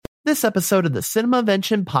This episode of the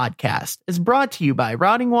Cinemavention podcast is brought to you by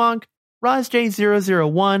Rotting Wonk,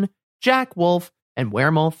 RozJ001, Jack Wolf, and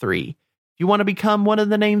Weremole3. If you want to become one of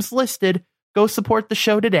the names listed, go support the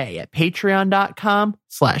show today at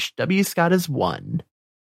patreon.com/WScottis1.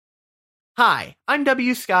 Hi, I'm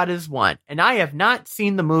WScottis1, and I have not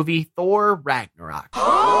seen the movie Thor Ragnarok.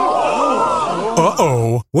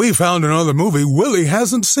 Uh-oh, we found another movie Willie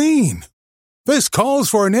hasn't seen. This calls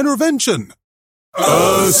for an intervention.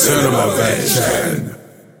 A Cinemavention.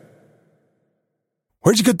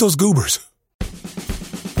 Where'd you get those goobers?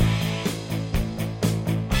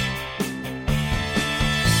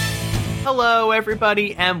 Hello,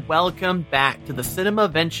 everybody, and welcome back to the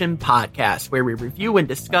Cinemavention podcast, where we review and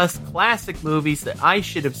discuss classic movies that I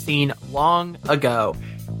should have seen long ago.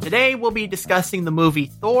 Today, we'll be discussing the movie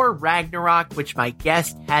Thor Ragnarok, which my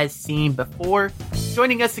guest has seen before.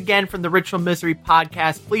 Joining us again from the Ritual Misery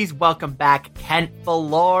podcast, please welcome back Kent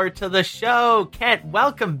Valor to the show. Kent,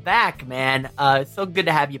 welcome back, man. So good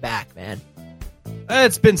to have you back, man.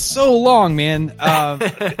 It's been so long, man.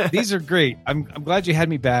 These are great. I'm glad you had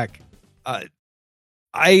me back.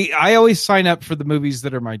 I always sign up for the movies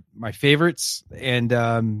that are my favorites, and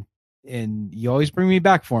you always bring me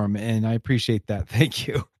back for them, and I appreciate that. Thank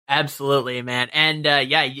you. Absolutely, man. And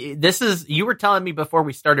you were telling me before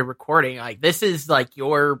we started recording, like, this is like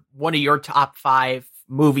one of your top 5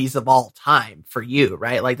 movies of all time for you,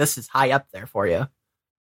 right? Like, this is high up there for you.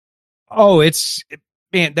 Oh,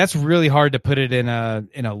 man, that's really hard to put it in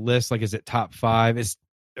a list. Like, is it top 5?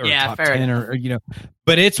 Top 10 or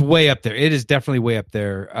but it's way up there. It is definitely way up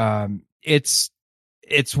there. It's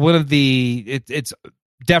one of it's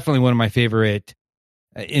definitely one of my favorite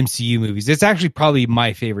MCU movies. It's actually probably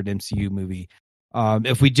my favorite MCU movie.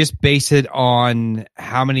 If we just base it on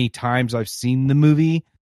how many times I've seen the movie,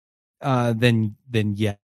 then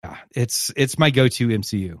yeah, it's my go-to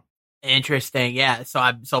MCU. Interesting. Yeah.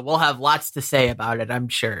 So we'll have lots to say about it, I'm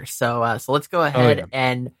sure. So let's go ahead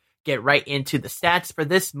and get right into the stats for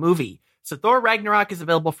this movie. So Thor Ragnarok is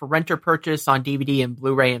available for rent or purchase on DVD and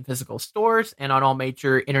Blu-ray in physical stores and on all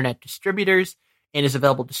major internet distributors, and is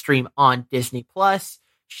available to stream on Disney+.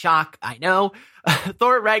 Shock, I know.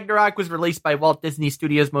 Thor Ragnarok was released by Walt Disney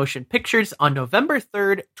Studios Motion Pictures on November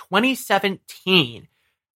 3rd, 2017.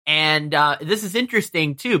 And this is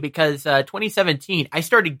interesting, too, because 2017, I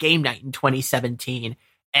started game night in 2017.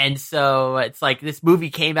 And so it's like this movie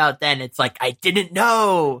came out then. It's like, I didn't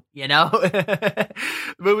know, The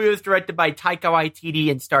movie was directed by Taika Waititi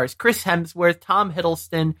and stars Chris Hemsworth, Tom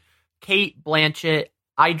Hiddleston, Kate Blanchett,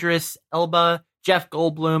 Idris Elba, Jeff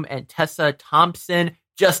Goldblum, and Tessa Thompson,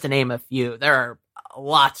 just to name a few. There are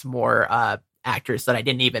lots more actors that I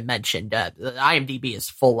didn't even mention. The IMDb is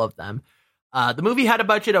full of them. The movie had a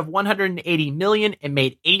budget of $180 million and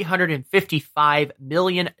made $855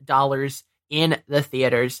 million in the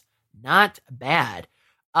theaters. Not bad.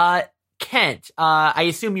 Kent, I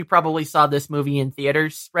assume you probably saw this movie in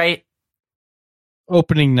theaters, right?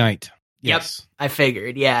 Opening night. Yes. Yep, I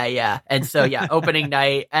figured. Yeah. And so opening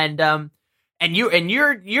night, and you've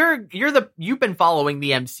been following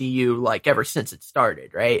the MCU like ever since it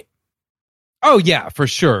started, right? Oh yeah, for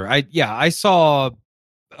sure. I saw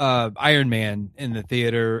Iron Man in the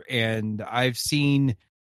theater, and I've seen,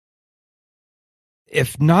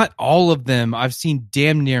 if not all of them, I've seen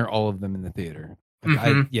damn near all of them in the theater.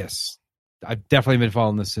 I've definitely been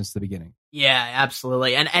following this since the beginning. Yeah,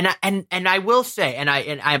 absolutely. And I will say, and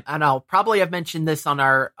I'll probably have mentioned this on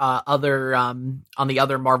our on the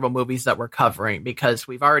other Marvel movies that we're covering, because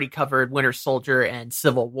we've already covered Winter Soldier and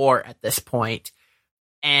Civil War at this point.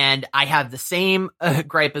 And I have the same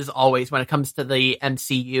gripe as always when it comes to the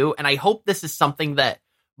MCU. And I hope this is something that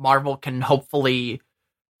Marvel can hopefully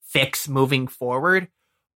fix moving forward.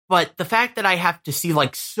 But the fact that I have to see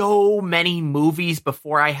like so many movies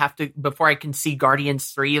before I can see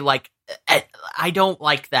Guardians 3, like, I don't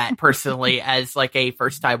like that personally as like a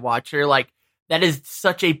first time watcher. Like, that is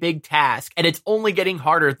such a big task, and it's only getting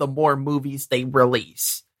harder the more movies they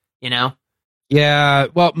release, Yeah.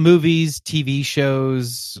 Well, movies, TV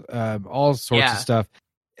shows, all sorts of stuff.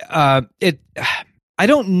 I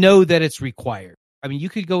don't know that it's required. I mean, you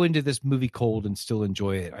could go into this movie cold and still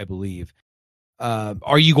enjoy it, I believe.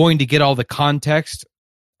 Are you going to get all the context?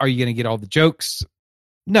 Are you going to get all the jokes?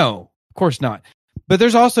 No, of course not. But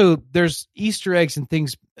there's Easter eggs and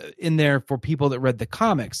things in there for people that read the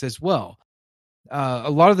comics as well. A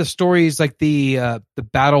lot of the stories, like the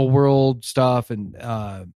Battle World stuff, and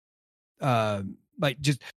like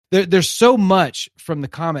just there's so much from the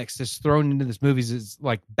comics that's thrown into this movies as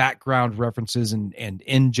like background references and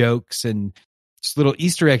in jokes, and just little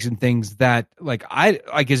Easter eggs and things that like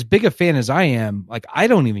as big a fan as I am, like I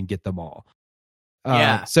don't even get them all.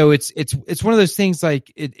 So it's one of those things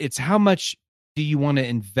like it's how much do you want to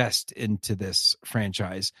invest into this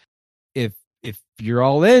franchise? If you're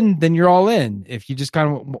all in, then you're all in. If you just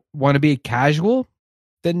kind of want to be casual,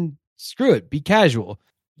 then screw it, be casual.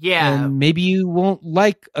 Yeah. And maybe you won't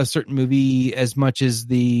like a certain movie as much as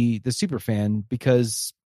the super fan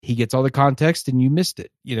because he gets all the context and you missed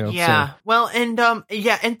it, Yeah. So. Well,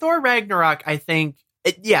 and Thor Ragnarok, I think,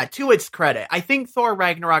 to its credit, I think Thor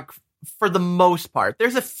Ragnarok, for the most part,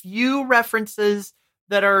 there's a few references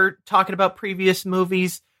that are talking about previous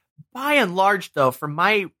movies. By and large, though, from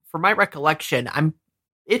my recollection,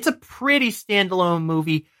 it's a pretty standalone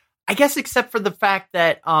movie. I guess except for the fact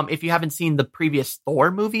that if you haven't seen the previous Thor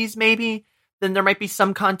movies, maybe, then there might be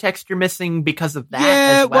some context you're missing because of that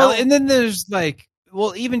as well. Well, and then there's like,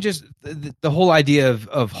 even just the whole idea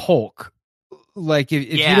of Hulk. Like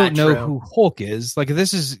if you don't know who Hulk is, like if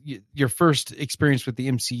this is your first experience with the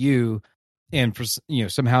MCU, and for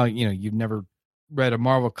somehow you've never read a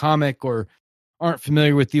Marvel comic or aren't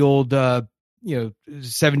familiar with the old 70s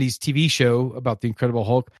TV show about the Incredible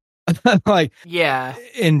Hulk,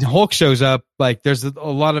 and Hulk shows up, like there's a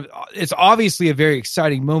lot of, it's obviously a very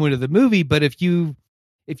exciting moment of the movie, but if you've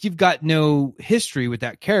got no history with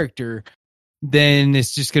that character, then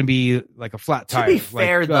it's just going to be like a flat tire. To be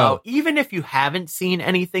fair, though, even if you haven't seen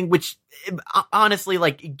anything, which honestly,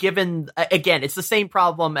 like given, again, it's the same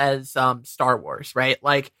problem as Star Wars, right?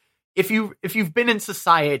 Like if you've been in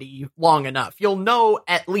society long enough, you'll know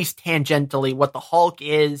at least tangentially what the Hulk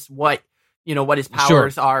is, what his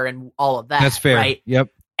powers are and all of that. That's fair. Right? Yep.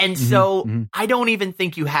 And so I don't even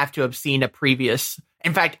think you have to have seen a previous.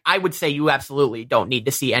 In fact, I would say you absolutely don't need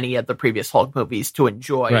to see any of the previous Hulk movies to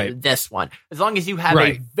enjoy this one. As long as you have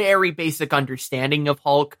a very basic understanding of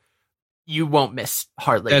Hulk, you won't miss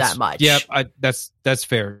hardly that much. Yeah, that's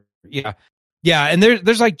fair. Yeah. Yeah, and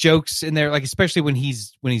there's like jokes in there, like especially when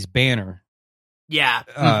he's Banner. Yeah.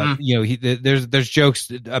 There's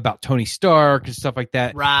jokes about Tony Stark and stuff like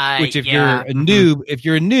that. Right. Which if you're a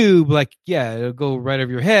noob, like, it'll go right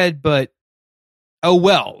over your head, but oh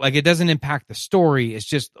well, like it doesn't impact the story. It's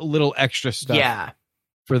just a little extra stuff. Yeah.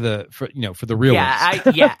 For the real ones.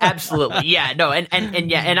 Absolutely. Yeah, no, and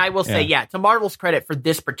I will say, to Marvel's credit for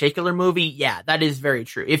this particular movie, that is very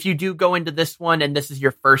true. If you do go into this one and this is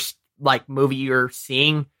your first like movie you're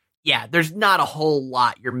seeing, there's not a whole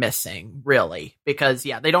lot you're missing, really, because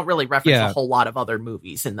they don't really reference a whole lot of other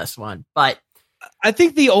movies in this one. But I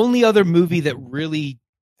think the only other movie that really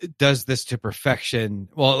does this to perfection,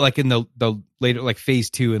 well, like in the later, like phase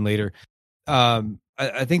 2 and later,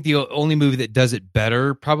 I think the only movie that does it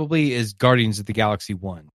better probably is Guardians of the Galaxy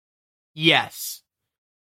 1. Yes.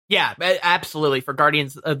 Yeah, absolutely. For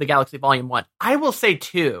Guardians of the Galaxy Volume 1. I will say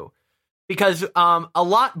too, because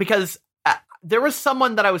there was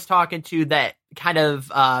someone that I was talking to that kind of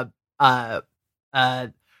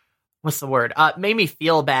what's the word? Made me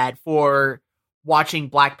feel bad for watching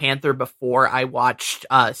Black Panther before I watched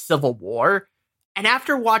Civil War. And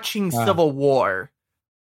after watching Civil War,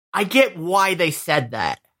 I get why they said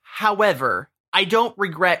that. However, I don't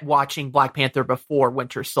regret watching Black Panther before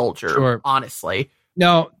Winter Soldier, honestly.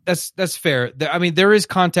 No, that's fair. I mean, there is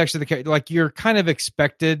context to the character. Like, you're kind of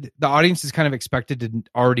expected, the audience is kind of expected to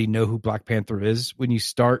already know who Black Panther is when you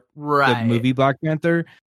start the movie Black Panther.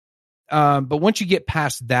 But once you get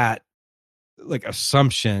past that, like,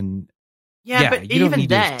 assumption, but you don't even need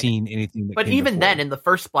then, to have seen anything. But even then, in the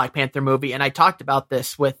first Black Panther movie, and I talked about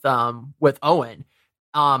this with Owen,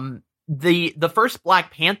 the first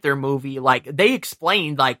Black Panther movie, like, they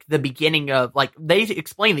explained like the beginning of, like, they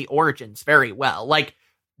explain the origins very well. Like,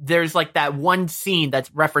 there's like that one scene that's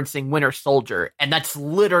referencing Winter Soldier, and that's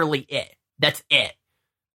literally it. That's it.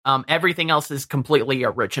 Everything else is completely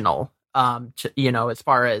original. As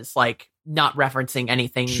far as like not referencing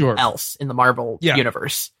anything else in the Marvel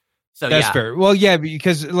universe. So that's fair. Well,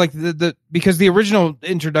 because like because the original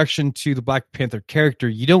introduction to the Black Panther character,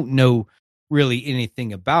 you don't know really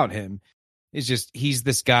anything about him. It's just he's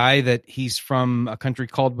this guy that he's from a country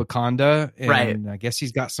called Wakanda, and I guess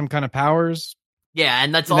he's got some kind of powers. Yeah,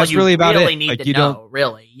 and that's all you really need like, to know.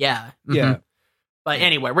 Really, yeah. But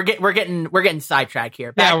anyway, we're getting sidetracked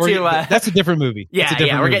here. That's a different movie.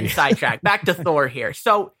 We're getting sidetracked. Back to Thor here.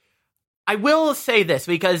 So I will say this,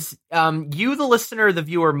 because you, the listener, the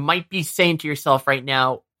viewer, might be saying to yourself right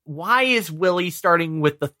now, why is Willie starting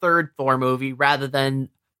with the third Thor movie rather than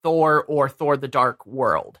Thor or Thor: The Dark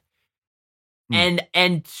World?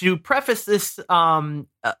 And to preface this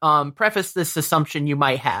assumption you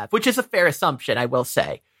might have, which is a fair assumption, I will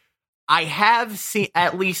say, I have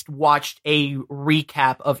at least watched a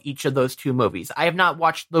recap of each of those two movies. I have not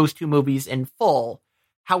watched those two movies in full.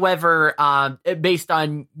 However, based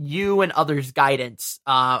on you and others' guidance,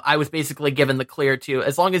 I was basically given the clear to,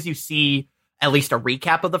 as long as you see at least a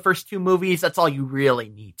recap of the first two movies, that's all you really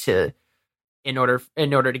need to, in order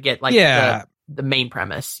to get like the main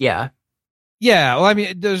premise. Yeah. Yeah, well, I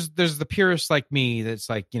mean, there's the purist like me that's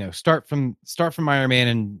like, start from Iron Man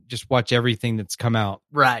and just watch everything that's come out.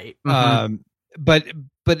 Right. Mm-hmm. But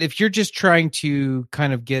if you're just trying to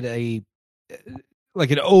kind of get an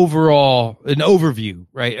overview,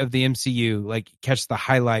 right, of the MCU, like catch the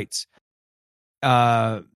highlights,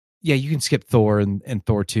 you can skip Thor and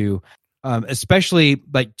Thor 2. Especially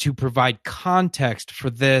like to provide context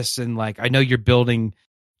for this, and like I know you're building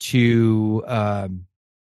to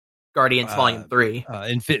Guardians Volume 3.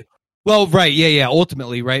 Well, right, yeah,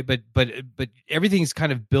 ultimately, right, but everything's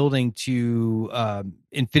kind of building to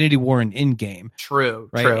Infinity War and Endgame. True,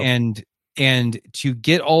 right, true. and to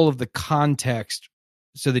get all of the context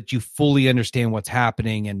so that you fully understand what's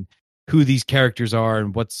happening and who these characters are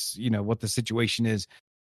and what's what the situation is.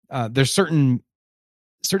 There's certain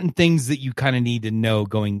things that you kind of need to know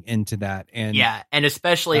going into that, and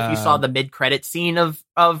especially if you saw the mid-credit scene of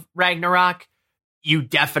Ragnarok, you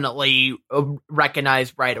definitely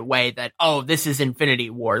recognize right away that, oh, this is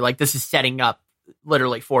Infinity War. Like, this is setting up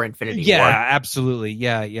literally for Infinity War. Yeah, absolutely.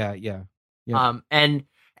 Yeah.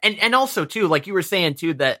 And also too, like you were saying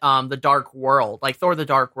too, that the Dark World, like Thor: The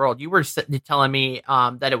Dark World, you were telling me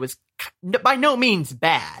that it was by no means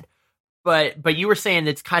bad. But you were saying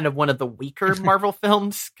it's kind of one of the weaker Marvel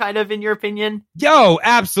films, kind of, in your opinion? Yo,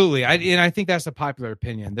 absolutely. I think that's a popular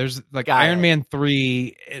opinion. There's like Iron Man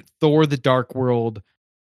 3, Thor: The Dark World,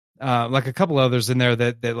 like a couple others in there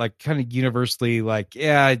that like kind of universally like,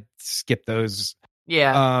 skip those.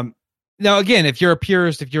 Yeah. Now, again, if you're a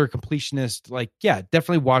purist, if you're a completionist, like,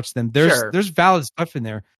 definitely watch them. There's valid stuff in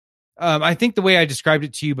there. I think the way I described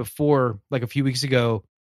it to you before, like a few weeks ago,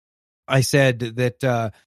 I said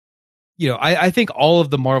that, I think all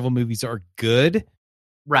of the Marvel movies are good,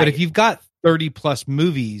 right? But if you've got 30 plus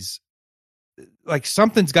movies, like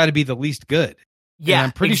something's got to be the least good. Yeah, and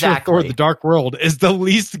I'm pretty sure Thor: The Dark World is the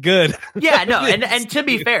least good. Yeah, no, and to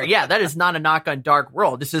be fair, that is not a knock on Dark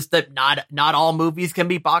World. It's just that not all movies can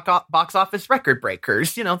be box office record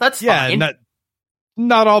breakers. That's fine.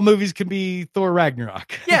 Not all movies can be Thor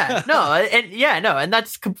Ragnarok. and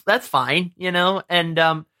that's fine.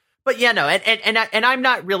 But and I'm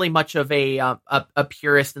not really much of a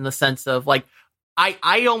purist in the sense of like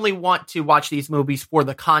I only want to watch these movies for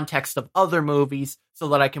the context of other movies so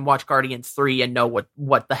that I can watch Guardians 3 and know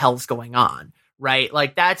what the hell's going on, right?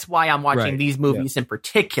 Like that's why I'm watching these movies in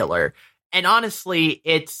particular. And honestly,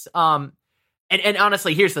 it's and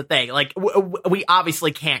honestly, here's the thing: like we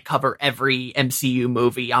obviously can't cover every MCU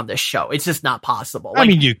movie on this show. It's just not possible.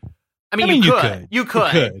 Like, you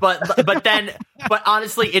could, but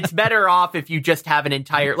honestly, it's better off if you just have an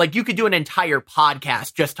entire, like you could do an entire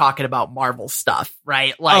podcast just talking about Marvel stuff,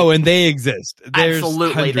 right? Like, and they exist.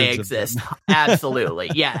 Absolutely, they exist.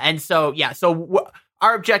 Absolutely, yeah. And so,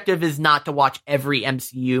 our objective is not to watch every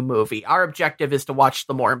MCU movie. Our objective is to watch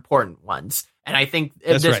the more important ones, and I think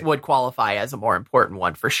this would qualify as a more important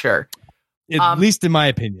one for sure. At least in my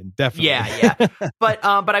opinion, definitely. Yeah. But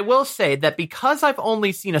I will say that because I've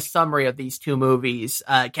only seen a summary of these two movies,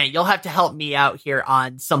 Ken, you'll have to help me out here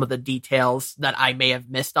on some of the details that I may have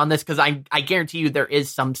missed on this, because I guarantee you there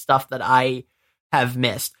is some stuff that I have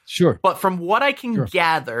missed. Sure. But from what I can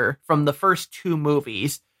gather from the first two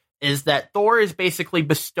movies is that Thor is basically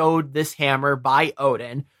bestowed this hammer by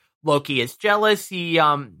Odin. Loki is jealous. He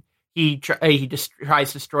just tries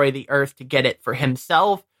to destroy the Earth to get it for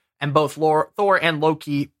himself. And both Thor and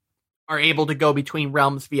Loki are able to go between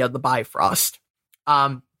realms via the Bifrost.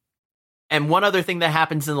 And one other thing that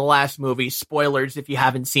happens in the last movie, spoilers if you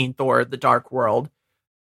haven't seen Thor: The Dark World.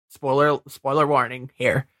 Spoiler warning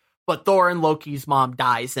here. But Thor and Loki's mom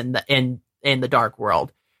dies in the Dark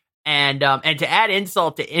World. And to add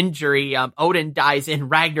insult to injury, Odin dies in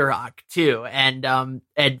Ragnarok too. And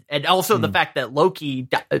also the fact that Loki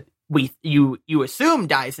you assume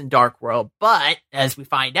dies in Dark World, but as we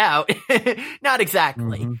find out, not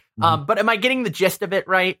exactly. But am I getting the gist of it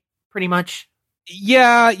right? Pretty much.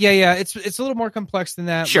 Yeah. It's a little more complex than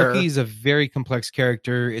that. Sure. Loki's a very complex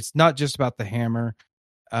character. It's not just about the hammer.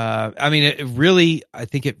 I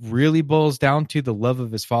think it really boils down to the love of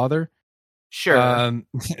his father. Sure.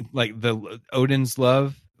 Like the Odin's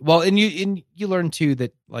love. Well, and you learn too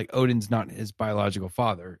that like Odin's not his biological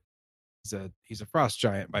father. He's a frost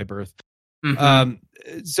giant by birth.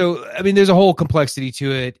 So I mean, there's a whole complexity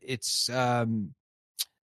to it. It's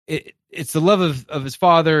it's the love of his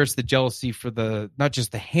father. It's the jealousy for not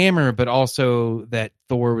just the hammer, but also that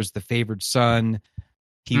Thor was the favored son.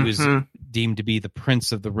 He was deemed to be the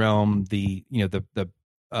prince of the realm, the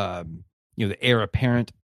heir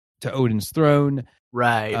apparent to Odin's throne.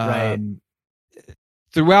 Right.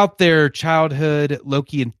 Throughout their childhood,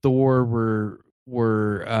 Loki and Thor were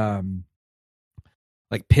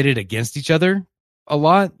like pitted against each other a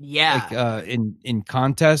lot. Yeah. Like in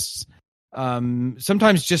contests.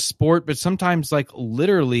 Sometimes just sport, but sometimes like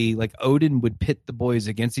literally like Odin would pit the boys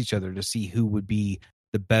against each other to see who would be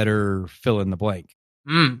the better fill in the blank.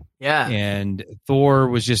 Yeah. And Thor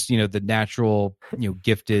was just, the natural,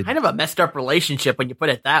 gifted. Kind of a messed up relationship when you put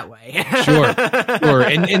it that way. Sure.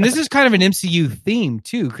 And this is kind of an MCU theme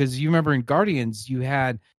too, because you remember in Guardians, you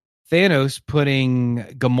had Thanos putting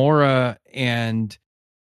Gamora and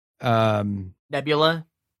Nebula.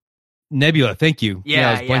 Thank you. Yeah,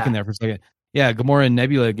 I was blanking there for a second. Yeah, Gamora and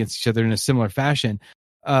Nebula against each other in a similar fashion.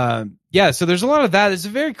 So there's a lot of that. It's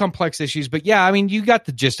very complex issues, but yeah, I mean, you got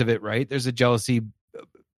the gist of it, right? There's a jealousy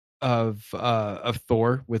of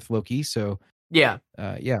Thor with Loki. So yeah.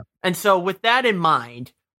 And so with that in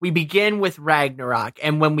mind, we begin with Ragnarok.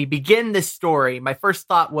 And when we begin this story, my first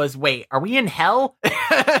thought was, wait, are we in hell?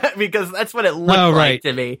 Because that's what it looked like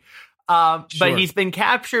to me. But he's been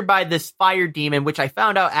captured by this fire demon, which I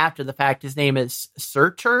found out after the fact. His name is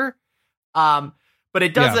Surtur. But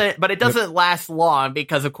it doesn't last long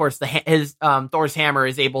because, of course, his Thor's hammer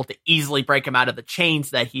is able to easily break him out of the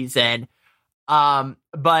chains that he's in.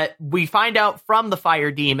 But we find out from the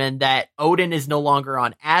fire demon that Odin is no longer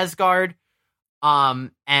on Asgard,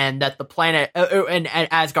 and that the planet and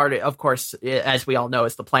Asgard, of course, as we all know,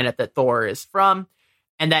 is the planet that Thor is from,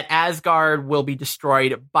 and that Asgard will be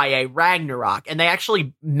destroyed by a Ragnarok. And they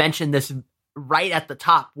actually mention this right at the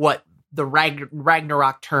top, what the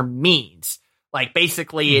Ragnarok term means. Like,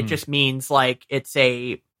 basically, it just means like it's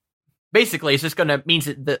just going to means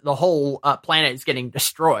that the whole planet is getting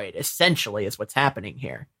destroyed. Essentially, is what's happening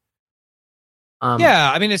here.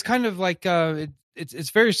 I mean, it's kind of like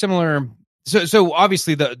it's very similar. So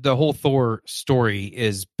obviously, the whole Thor story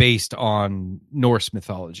is based on Norse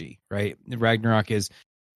mythology, right? Ragnarok is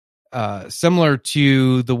similar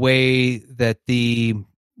to the way that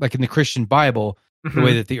like in the Christian Bible. The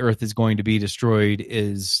way that the earth is going to be destroyed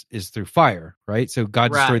is through fire, right? So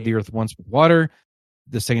God destroyed the earth once with water.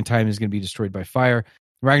 The second time is going to be destroyed by fire.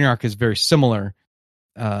 Ragnarok is very similar.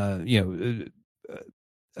 Thor's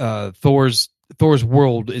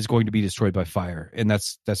world is going to be destroyed by fire, and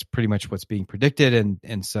that's pretty much what's being predicted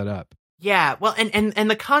and set up. Yeah, well,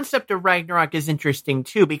 and the concept of Ragnarok is interesting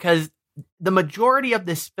too, because the majority of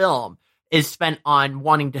this film is spent on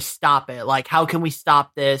wanting to stop it. Like, how can we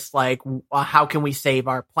stop this? Like, how can we save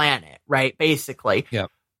our planet? Right? Basically. Yeah.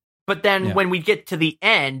 But then when we get to the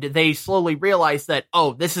end, they slowly realize that,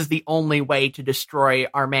 oh, this is the only way to destroy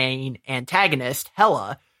our main antagonist,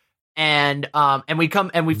 Hela. And we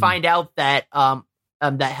find out that,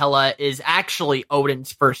 that Hela is actually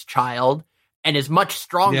Odin's first child and is much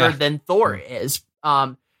stronger than Thor is.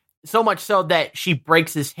 So much so that she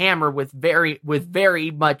breaks his hammer with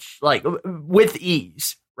very much like with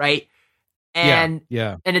ease, right? And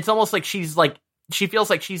and it's almost like she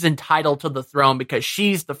feels like she's entitled to the throne because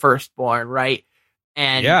she's the firstborn, right?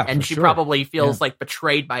 And she probably feels like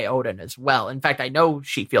betrayed by Odin as well. In fact, I know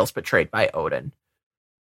she feels betrayed by Odin.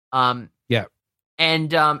 And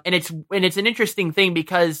it's an interesting thing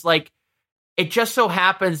because like it just so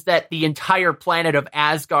happens that the entire planet of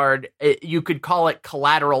Asgard, you could call it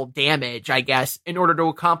collateral damage, I guess, in order to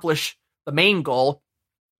accomplish the main goal,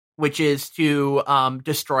 which is to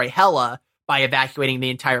destroy Hela by evacuating the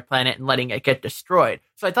entire planet and letting it get destroyed.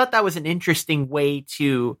 So I thought that was an interesting way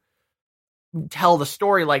to tell the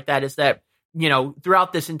story like that, is that,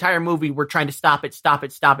 throughout this entire movie, we're trying to stop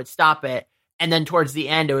it. And then towards the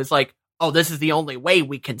end, it was like, oh, this is the only way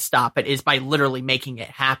we can stop it, is by literally making it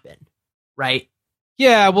happen. Right.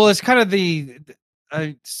 Yeah. Well, it's kind of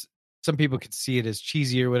some people could see it as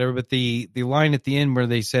cheesy or whatever, but the line at the end where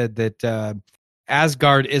they said that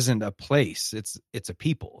Asgard isn't a place, it's a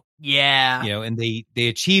people. Yeah. And they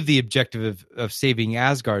achieve the objective of saving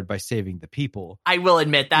Asgard by saving the people. I will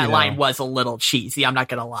admit that line was a little cheesy. I'm not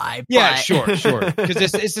going to lie. Yeah, sure.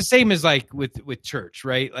 Because it's the same as like with church,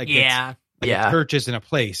 right? Like, a church isn't a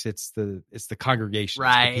place; it's the congregation,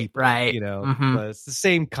 right? It's the people, right. But it's the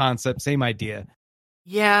same concept, same idea.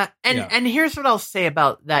 Yeah, and here's what I'll say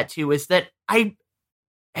about that too: is that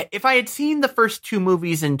if I had seen the first two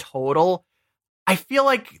movies in total, I feel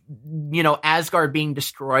like Asgard being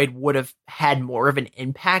destroyed would have had more of an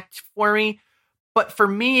impact for me. But for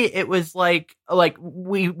me, it was like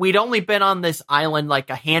we'd only been on this island like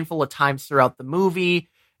a handful of times throughout the movie.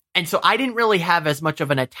 And so I didn't really have as much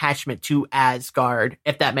of an attachment to Asgard,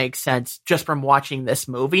 if that makes sense, just from watching this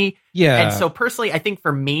movie. Yeah. And so personally, I think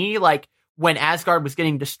for me, like when Asgard was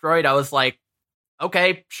getting destroyed, I was like,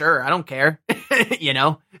 okay, sure, I don't care, you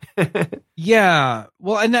know? Yeah.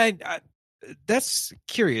 Well, and I that's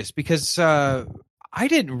curious because I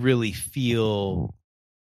didn't really feel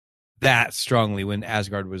that strongly when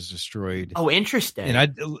Asgard was destroyed. Oh, interesting.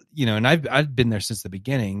 And I'd been there since the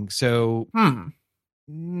beginning. So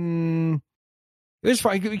it was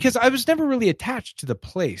fine because I was never really attached to the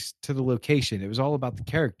place, to the location. It was all about the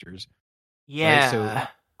characters. Yeah. Right?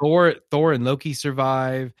 So Thor and Loki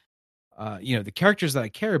survive. The characters that I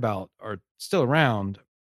care about are still around.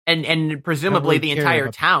 And presumably the entire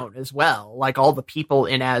town as well. Like all the people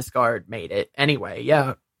in Asgard made it anyway.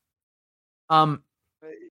 Yeah.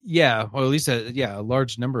 Yeah. Well, at least a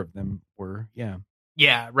large number of them were. Yeah.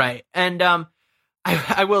 Yeah. Right. And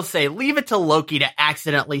I will say, leave it to Loki to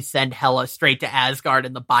accidentally send Hela straight to Asgard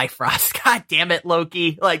in the Bifrost. God damn it,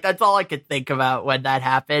 Loki! Like that's all I could think about when that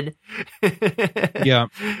happened. Yeah.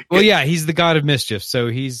 Well, yeah, he's the god of mischief, so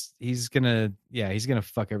he's gonna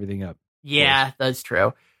fuck everything up. Yeah, that's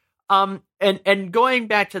true. And going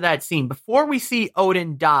back to that scene before we see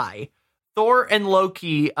Odin die, Thor and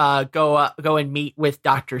Loki go and meet with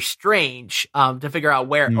Doctor Strange to figure out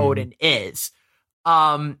where Odin is.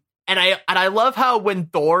 And I love how when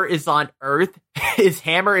Thor is on Earth, his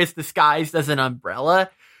hammer is disguised as an umbrella,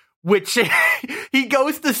 which he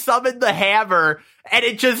goes to summon the hammer, and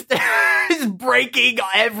it just is breaking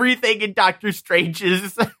everything in Doctor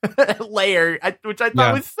Strange's lair, which I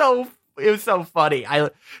thought was so funny. I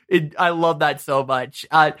love that so much.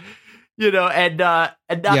 And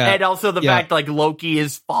also the fact like Loki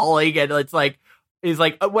is falling, and it's like he's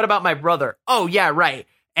like, what about my brother? Oh yeah, right.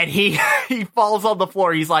 And he falls on the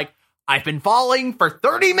floor. He's like, I've been falling for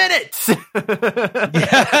 30 minutes.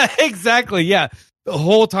 Yeah, exactly. Yeah. The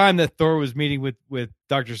whole time that Thor was meeting with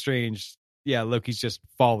Doctor Strange, yeah, Loki's just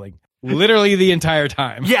falling. Literally the entire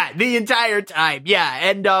time. Yeah, the entire time.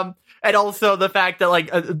 Yeah. And also the fact that like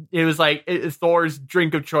it was like Thor's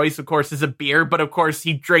drink of choice, of course, is a beer, but of course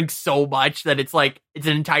he drinks so much that it's like it's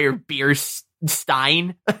an entire beer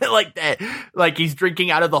stein like that, like he's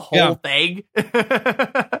drinking out of the whole thing.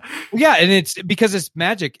 Yeah, and it's because it's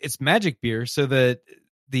magic beer, so that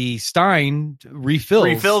the stein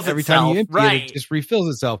refills every time you empty it. It just refills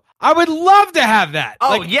itself. I would love to have that.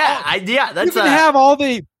 That's you can have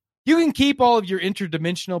you can keep all of your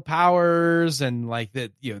interdimensional powers and like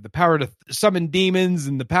the power to summon demons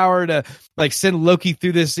and the power to like send Loki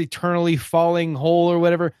through this eternally falling hole or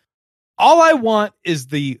whatever. All I want is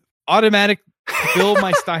the automatic fill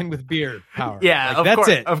my stein with beer power. Yeah, like, that's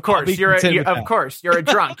it. Of course, you're a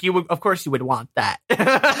drunk. You would want that.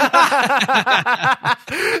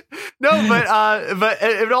 No, but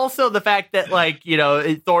and also the fact that like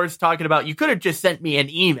Thor's talking about you could have just sent me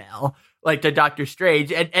an email like to Doctor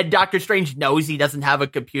Strange, and Doctor Strange knows he doesn't have a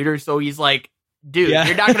computer, so he's like, dude,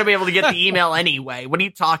 you're not going to be able to get the email anyway. What are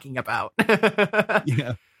you talking about?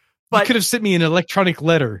 Yeah. But you could have sent me an electronic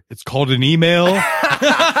letter. It's called an email.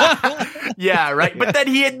 Yeah, right. But then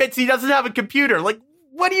he admits he doesn't have a computer. Like,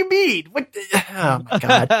 what do you mean? Oh my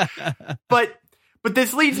God. But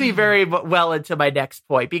this leads me very well into my next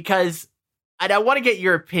point because, and I want to get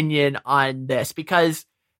your opinion on this because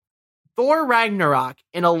Thor Ragnarok,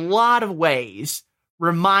 in a lot of ways,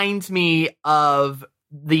 reminds me of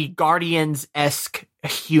the Guardians-esque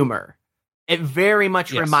humor. It very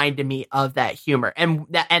much reminded me of that humor. And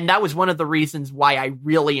that was one of the reasons why I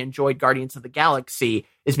really enjoyed Guardians of the Galaxy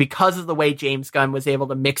is because of the way James Gunn was able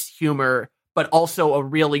to mix humor, but also a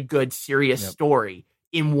really good, serious story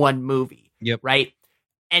in one movie. Yep. Right?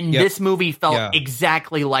 And this movie felt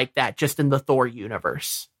exactly like that, just in the Thor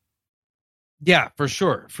universe. Yeah, for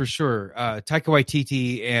sure. For sure. Taika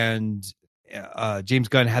Waititi and James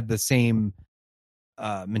Gunn had the same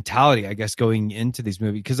mentality, I guess, going into these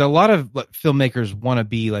movies, because a lot of filmmakers want to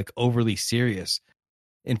be like overly serious.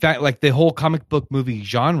 In fact, like the whole comic book movie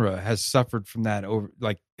genre has suffered from that over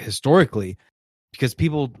like historically, because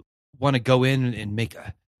people want to go in and make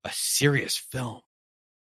a serious film,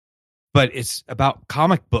 but it's about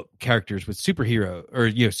comic book characters with superhero or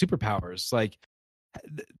superpowers. Like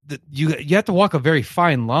you have to walk a very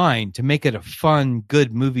fine line to make it a fun,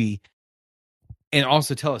 good movie and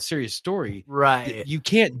also tell a serious story. Right. You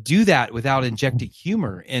can't do that without injecting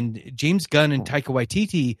humor. And James Gunn and Taika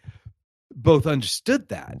Waititi both understood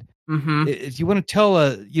that. Mm-hmm. If you want to tell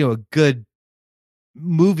a good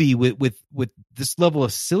movie with this level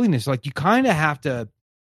of silliness, like you kind of have to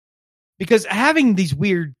because having these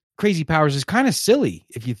weird, crazy powers is kind of silly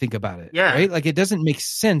if you think about it. Yeah. Right? Like it doesn't make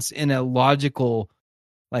sense in a logical,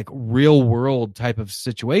 like real world type of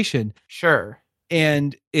situation. Sure.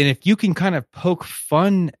 And if you can kind of poke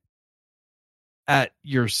fun at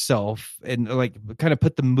yourself and like kind of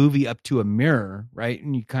put the movie up to a mirror, right?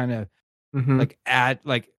 And you kind of like add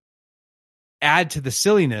to the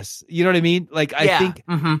silliness. You know what I mean? Like I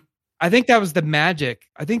think that was the magic.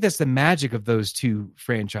 I think that's the magic of those two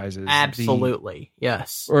franchises. Absolutely.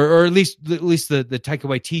 Yes. Or at least the Taika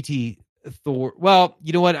Waititi Thor. Well,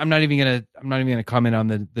 you know what? I'm not even gonna comment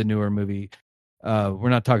on the newer movie. We're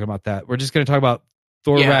not talking about that. We're just gonna talk about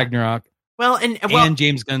Thor Ragnarok. Well, and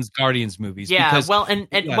James Gunn's Guardians movies. Yeah,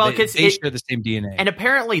 because they share the same DNA. And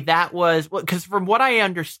apparently that was because from what I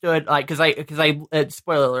understood, like because I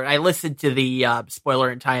spoiler alert, I listened to the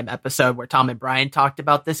Spoiler in Time episode where Tom and Brian talked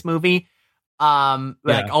about this movie,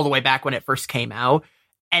 like all the way back when it first came out,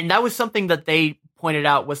 and that was something that they pointed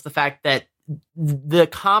out was the fact that the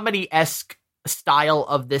comedy-esque style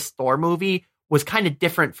of this Thor movie was kind of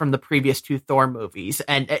different from the previous two Thor movies.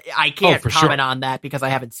 And I can't comment on that because I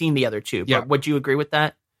haven't seen the other two. But would you agree with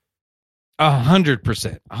that?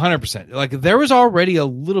 100%. Like there was already a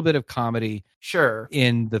little bit of comedy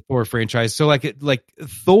in the Thor franchise. So like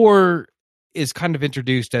Thor is kind of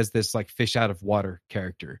introduced as this like fish out of water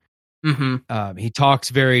character. He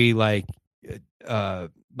talks very like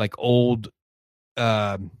old,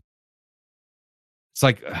 it's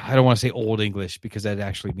like, I don't want to say old English because that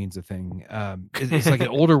actually means a thing. It's like an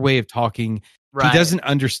older way of talking. Right. He doesn't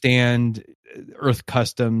understand Earth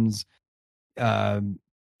customs. And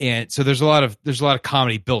so there's a lot of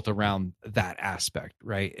comedy built around that aspect.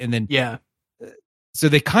 Right. And then, so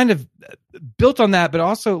they kind of built on that, but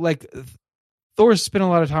also like Thor spent a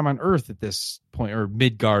lot of time on Earth at this point, or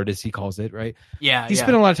Midgard as he calls it. Right. Yeah. He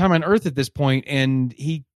spent a lot of time on Earth at this point and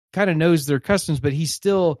he kind of knows their customs, but he's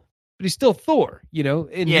still Thor, you know,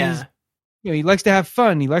 and he's, you know, he likes to have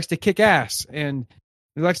fun. He likes to kick ass and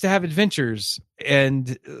he likes to have adventures,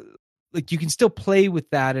 and like you can still play with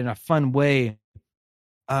that in a fun way,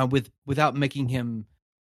 without making him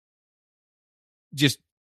just,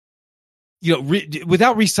 you know,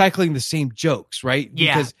 without recycling the same jokes, right?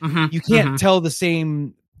 Because you can't tell the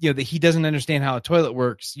same, you know, that he doesn't understand how a toilet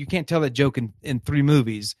works. You can't tell that joke in 3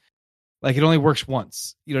 movies. Like it only works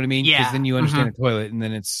once, you know what I mean? Because then you understand a toilet, and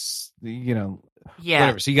then it's, you know,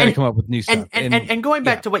 whatever. So you got to come up with new stuff. And going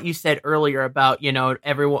back to what you said earlier about, you know,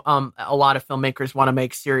 everyone, a lot of filmmakers want to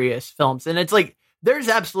make serious films, and it's like there's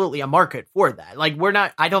absolutely a market for that. Like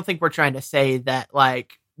I don't think we're trying to say that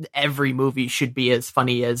like every movie should be as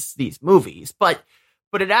funny as these movies, but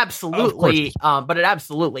it absolutely,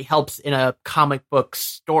 helps in a comic book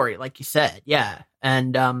story, like you said,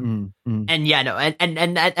 and that's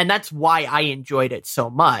why I enjoyed it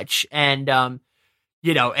so much, and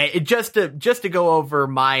you know, just to go over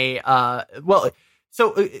my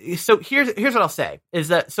so here's what I'll say is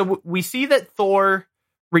that we see that Thor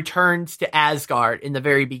returns to Asgard in the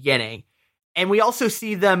very beginning. And we also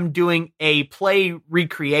see them doing a play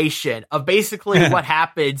recreation of basically what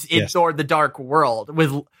happens in Thor: The Dark World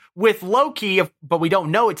with Loki, but we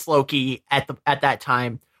don't know it's Loki at that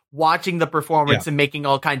time, watching the performance and making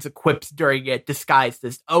all kinds of quips during it, disguised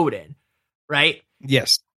as Odin, right?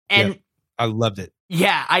 Yes, and I loved it.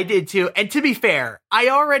 Yeah, I did too. And to be fair, I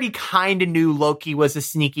already kind of knew Loki was a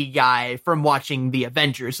sneaky guy from watching the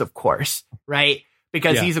Avengers, of course, right?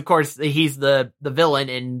 Because he's the villain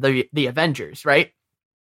in the Avengers, right?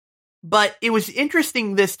 But it was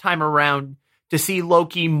interesting this time around to see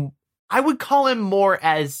Loki. I would call him more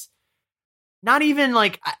as not even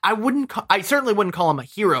like I certainly wouldn't call him a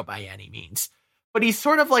hero by any means, but he's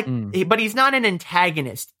sort of like, but he's not an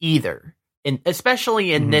antagonist either,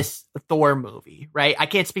 especially in this Thor movie, right? I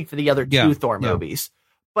can't speak for the other two Thor movies,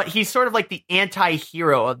 but he's sort of like the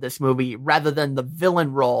anti-hero of this movie rather than the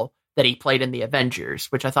villain role that he played in the Avengers,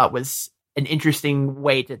 which I thought was an interesting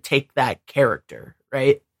way to take that character,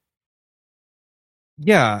 right?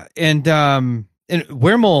 Yeah, and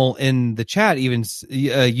Wermel in the chat even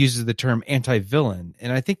uses the term anti-villain,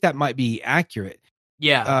 and I think that might be accurate.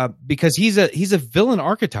 Yeah, because he's a villain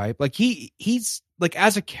archetype. Like he's like,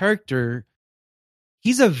 as a character,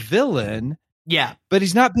 he's a villain. Yeah, but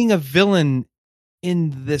he's not being a villain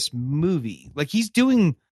in this movie. Like he's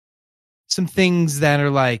doing some things that are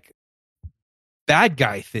like bad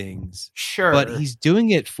guy things, sure, but he's doing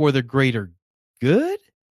it for the greater good.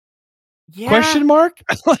 Yeah. Question mark?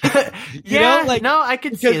 I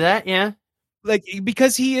could see that. Yeah. Like,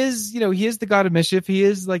 because he is, you know, he is the god of mischief. He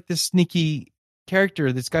is like this sneaky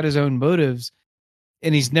character that's got his own motives,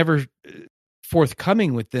 and he's never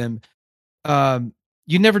forthcoming with them.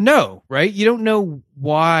 you never know, right? You don't know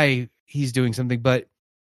why he's doing something, but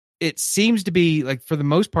it seems to be like, for the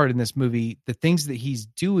most part in this movie, the things that he's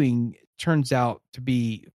doing turns out to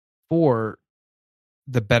be for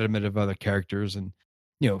the betterment of other characters, and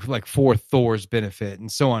like for Thor's benefit,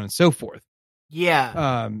 and so on and so forth. Yeah.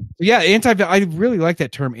 I really like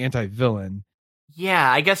that term, anti-villain.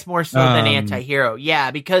 Yeah, I guess more so than anti-hero.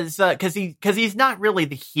 Yeah, because he's not really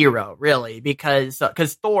the hero, really, because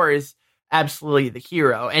Thor is absolutely the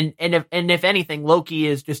hero, and if anything, Loki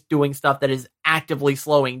is just doing stuff that is actively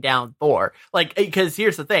slowing down Thor. Like, because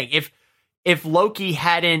here's the thing: if Loki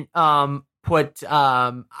hadn't put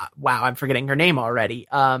wow, I'm forgetting her name already.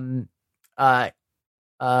 What's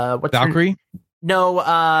Valkyrie?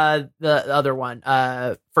 No, the other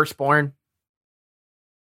one, Firstborn.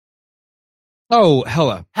 Oh,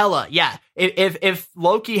 Hela. Hela, yeah. If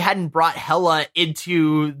Loki hadn't brought Hela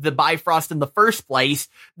into the Bifrost in the first place,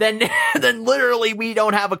 then literally we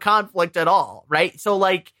don't have a conflict at all, right? So,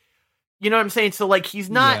 like, you know what I'm saying? So, like, he's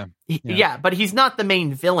not, but he's not the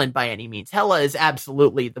main villain by any means. Hela is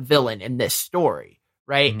absolutely the villain in this story,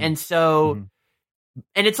 right? Mm-hmm. And so,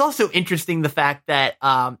 and it's also interesting the fact that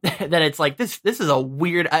that it's like this is a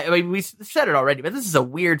weird. I mean, we said it already, but this is a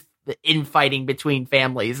weird infighting between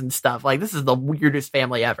families and stuff. Like, this is the weirdest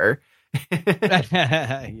family ever.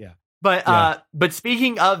 Yeah. But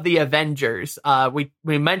speaking of the Avengers, we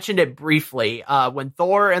mentioned it briefly when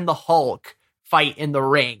Thor and the Hulk fight in the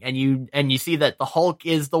ring, and you see that the Hulk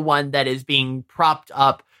is the one that is being propped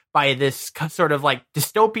up by this sort of like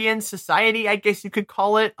dystopian society, I guess you could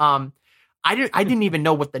call it. I didn't even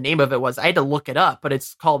know what the name of it was. I had to look it up, but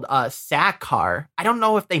it's called Sakaar. I don't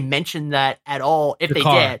know if they mentioned that at all. If they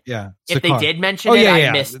did, if they did mention it, I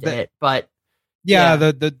missed it. But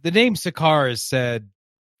the name Sakaar is said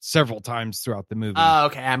several times throughout the movie. Oh,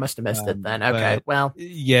 okay. I must have missed it then. Okay, well,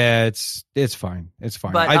 yeah, it's fine. It's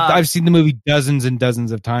fine. But, I've seen the movie dozens and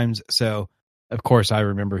dozens of times, so of course I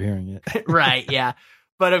remember hearing it. Right? Yeah.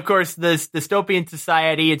 But of course, this dystopian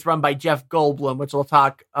society, it's run by Jeff Goldblum, which we'll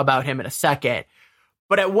talk about him in a second.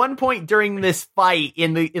 But at one point during this fight,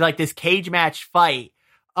 in this cage match fight,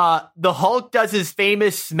 the Hulk does his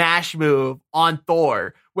famous smash move on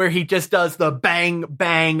Thor, where he just does the bang,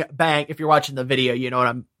 bang, bang. If you're watching the video, you know what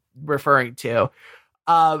I'm referring to.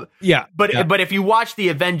 But if you watch the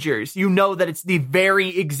Avengers, you know that it's the very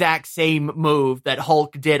exact same move that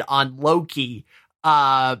Hulk did on Loki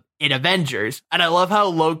in Avengers. And I love how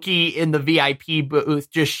Loki in the VIP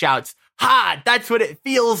booth just shouts, "Ha, that's what it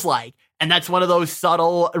feels like." And that's one of those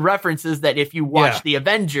subtle references that if you watch the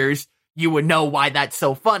Avengers, you would know why that's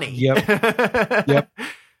so funny. Yep.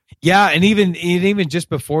 Yeah, and even just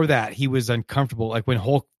before that, he was uncomfortable. Like when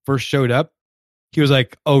Hulk first showed up, he was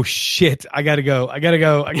like, "Oh shit, I gotta go."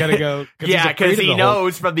 Yeah, because he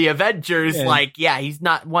knows from the Avengers, he's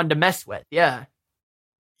not one to mess with. Yeah.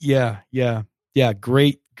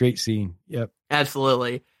 Great scene. Yep.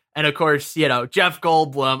 Absolutely. And of course, Jeff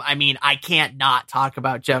Goldblum. I mean, I can't not talk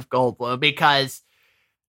about Jeff Goldblum because,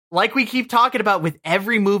 like we keep talking about with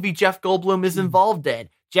every movie Jeff Goldblum is involved in,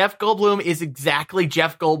 Jeff Goldblum is exactly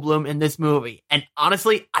Jeff Goldblum in this movie. And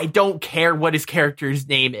honestly, I don't care what his character's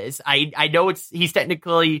name is. I know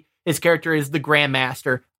his character is the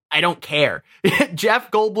Grandmaster. I don't care. Jeff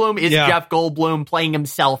Goldblum is Jeff Goldblum playing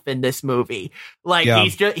himself in this movie.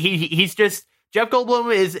 He's just Jeff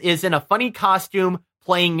Goldblum is in a funny costume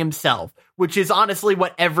playing himself, which is honestly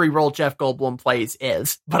what every role Jeff Goldblum plays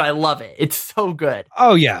is. But I love it. It's so good.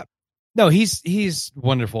 Oh yeah. No, he's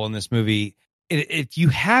wonderful in this movie. If you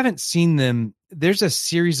haven't seen them, there's a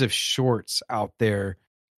series of shorts out there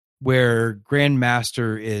where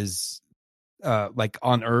Grandmaster is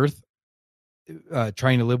on Earth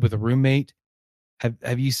trying to live with a roommate.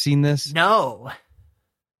 Have you seen this? No.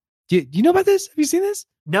 Do you know about this? Have you seen this?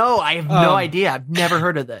 No, I have no idea. I've never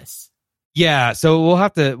heard of this. Yeah, so we'll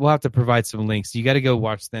have to provide some links. You got to go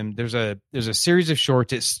watch them. There's a series of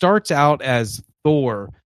shorts. It starts out as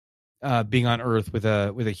Thor being on Earth with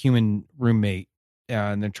a human roommate,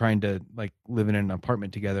 and they're trying to live in an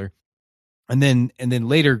apartment together. And then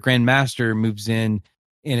later Grandmaster moves in,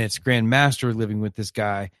 and it's Grandmaster living with this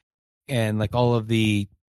guy, and all of the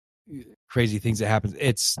crazy things that happen.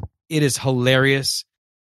 It is hilarious.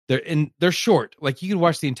 They're short. You can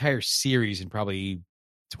watch the entire series in probably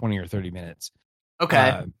 20 or 30 minutes.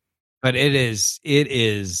 Okay. But it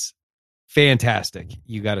is fantastic.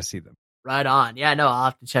 You got to see them. Right on. Yeah, no, I'll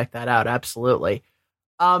have to check that out. Absolutely.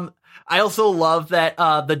 I also love that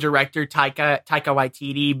the director Taika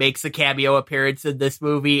Waititi makes a cameo appearance in this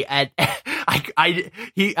movie, and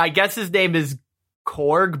I guess his name is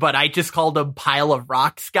Korg, but I just called him Pile of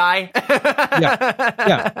Rocks guy.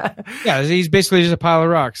 Yeah. He's basically just a pile of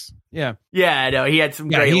rocks. Yeah. Yeah, no, he had some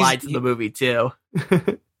great lines in the movie too.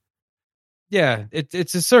 Yeah,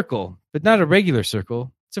 it's a circle, but not a regular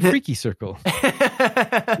circle. It's a freaky circle.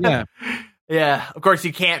 Yeah. Yeah. Of course,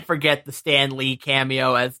 you can't forget the Stan Lee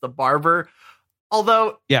cameo as the barber.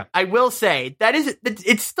 Although, I will say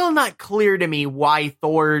it's still not clear to me why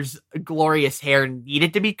Thor's glorious hair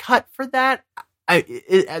needed to be cut for that.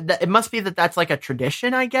 It must be that's like a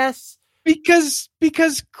tradition, I guess. Because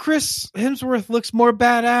Chris Hemsworth looks more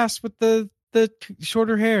badass with the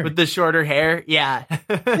shorter hair. With the shorter hair, yeah.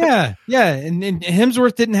 yeah. And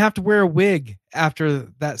Hemsworth didn't have to wear a wig after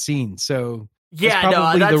that scene, so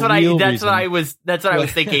that's what I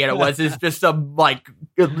was thinking. And it was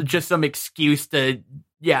just some excuse to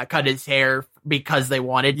cut his hair because they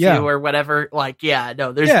wanted to or whatever.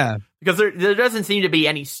 Because there doesn't seem to be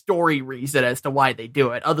any story reason as to why they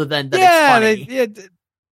do it other than that it's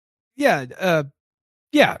funny.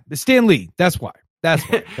 Stan Lee. That's why.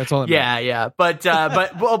 That's all.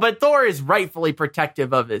 But Thor is rightfully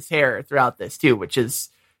protective of his hair throughout this too, which is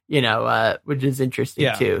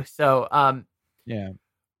interesting too. So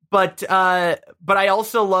but I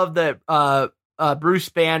also love that Bruce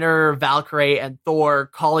Banner, Valkyrie, and Thor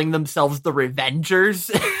calling themselves the Revengers.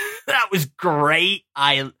 That was great.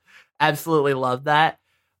 I absolutely love that.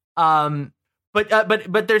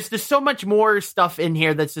 But there's just so much more stuff in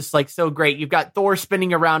here that's just like so great. You've got Thor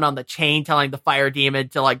spinning around on the chain, telling the fire demon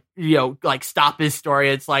to stop his story.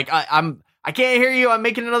 It's like I can't hear you. I'm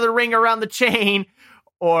making another ring around the chain.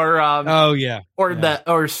 Or the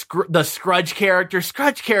Scrudge character.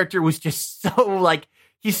 Scrudge character was just so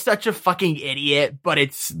he's such a fucking idiot, but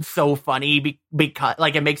it's so funny because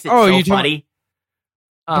it makes it so funny.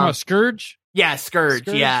 Scourge? Yeah, Scourge.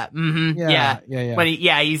 Yeah. Mm-hmm. Yeah. When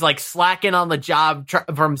he's slacking on the job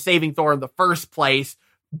from saving Thor in the first place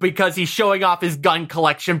because he's showing off his gun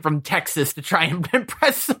collection from Texas to try and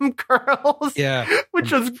impress some girls. Yeah.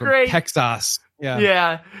 Which was great. Texas. Yeah.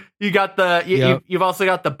 Yeah. You got you've also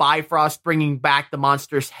got the Bifrost bringing back the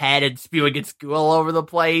monster's head and spewing its goo all over the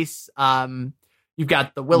place. You've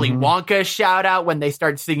got the Willy Wonka shout out when they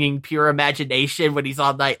start singing Pure Imagination when he's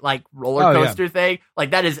on that roller coaster thing.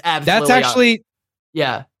 That is absolutely. That's actually.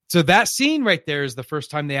 Yeah. So that scene right there is the first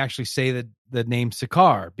time they actually say the name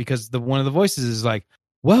Sakaar, because one of the voices is like,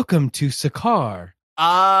 "Welcome to Sakaar."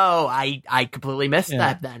 Oh, I completely missed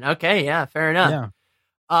that then. Okay. Yeah. Fair enough. Yeah.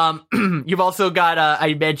 You've also got,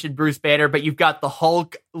 I mentioned Bruce Banner, but you've got the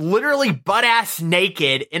Hulk literally butt ass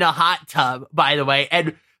naked in a hot tub, by the way.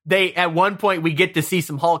 And at one point we get to see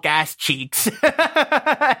some Hulk ass cheeks in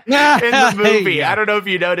the movie. Yeah. I don't know if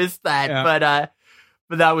you noticed that,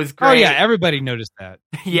 but that was great. Oh yeah. Everybody noticed that.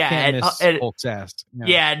 And Hulk's ass.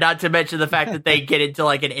 Yeah. Not to mention the fact that they get into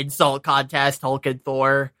an insult contest, Hulk and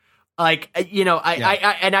Thor. I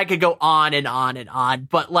could go on and on and on,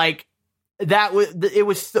 but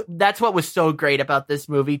that's what was so great about this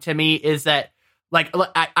movie to me is that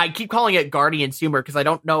I keep calling it Guardians humor because I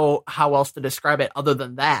don't know how else to describe it other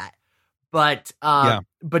than that. But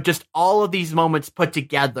just all of these moments put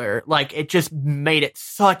together, it just made it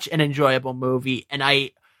such an enjoyable movie. And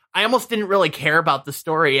I almost didn't really care about the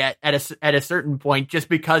story at a certain point just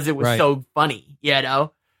because it was so funny, Yeah.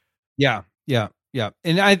 Yeah.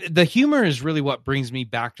 And the humor is really what brings me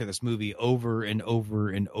back to this movie over and over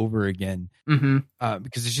and over again. Mm-hmm.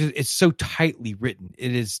 Because it's so tightly written.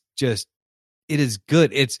 It is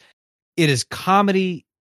good. It is comedy.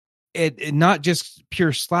 It not just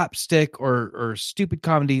pure slapstick or stupid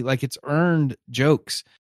comedy. It's earned jokes.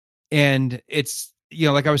 And it's,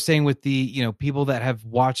 like I was saying with the, people that have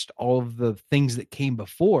watched all of the things that came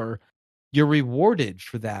before, you're rewarded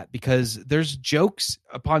for that because there's jokes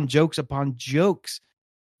upon jokes upon jokes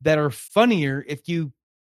that are funnier if you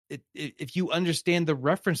understand the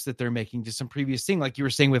reference that they're making to some previous thing, like you were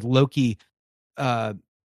saying with Loki,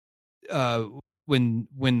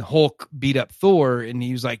 when Hulk beat up Thor and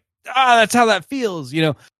he was like, that's how that feels,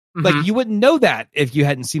 you wouldn't know that if you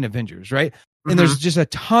hadn't seen Avengers, right? And there's just a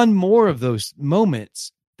ton more of those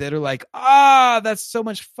moments that are that's so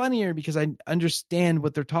much funnier because I understand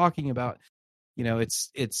what they're talking about. It's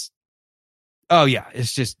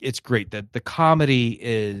great that the comedy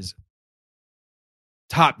is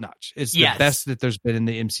top notch. It's the best that there's been in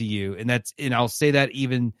the MCU. And I'll say that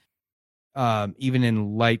even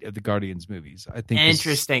in light of the Guardians movies, I think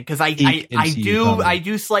interesting because I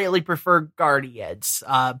do slightly prefer Guardians,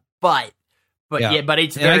 but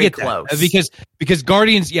it's very close because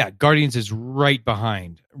Guardians is right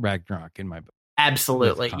behind Ragnarok in my book.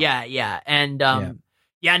 Absolutely. Yeah. And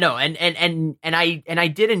Yeah, no, and I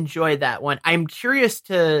did enjoy that one. I'm curious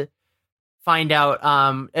to find out.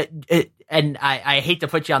 And I hate to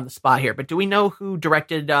put you on the spot here, but do we know who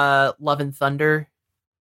directed Love and Thunder?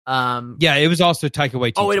 Yeah, it was also Taika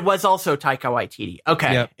Waititi. Oh, it was also Taika Waititi.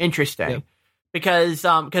 Okay, yep. Interesting. Yep. Because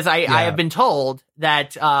I have been told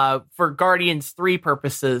that for Guardians 3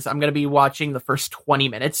 purposes, I'm going to be watching the first 20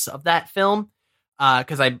 minutes of that film.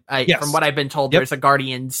 Because from what I've been told, there's a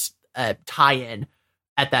Guardians tie-in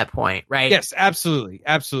at that point, right? Yes, absolutely.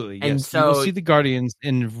 Absolutely. And yes. so you will see the Guardians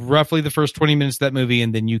in roughly the first 20 minutes of that movie,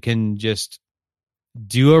 and then you can just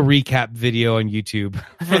do a recap video on YouTube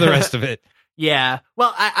for the rest of it. Yeah.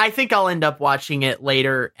 Well, I think I'll end up watching it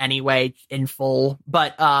later anyway in full,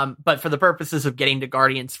 but for the purposes of getting to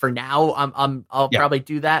Guardians for now, I'll probably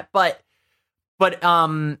do that. But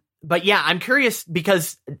yeah, I'm curious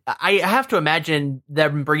because I have to imagine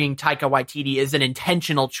them bringing Taika Waititi is an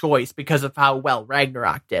intentional choice because of how well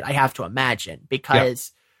Ragnarok did. I have to imagine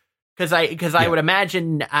because I would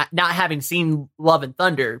imagine not having seen Love and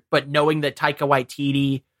Thunder, but knowing that Taika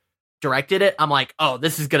Waititi directed it, I'm like, oh,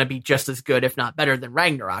 this is going to be just as good, if not better than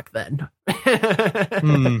Ragnarok then.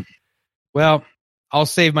 Well, I'll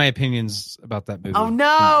save my opinions about that movie. Oh,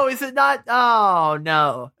 no. Is it not? Oh,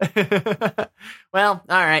 no. Well,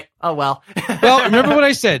 all right. Oh, well. Well, remember what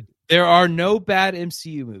I said. There are no bad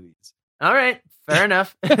MCU movies. All right. Fair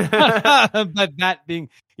enough. But that being...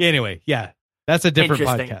 Anyway, yeah. That's a different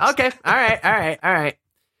podcast. Okay. All right.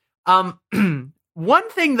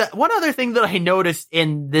 One other thing that I noticed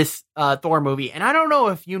in this Thor movie, and I don't know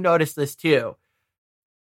if you noticed this too,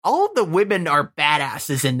 all of the women are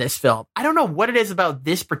badasses in this film. I don't know what it is about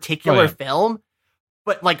this particular film,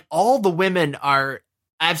 but like all the women are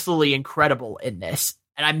absolutely incredible in this.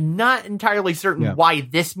 And I'm not entirely certain why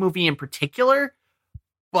this movie in particular,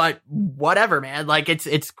 but whatever, man. Like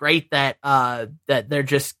it's great that that they're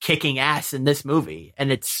just kicking ass in this movie,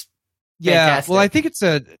 and it's fantastic. Well, I think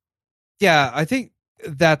I think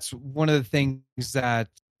that's one of the things that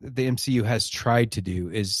the MCU has tried to do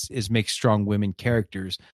is make strong women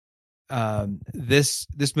characters. This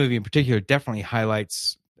movie in particular definitely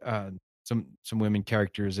highlights some women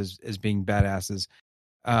characters as being badasses.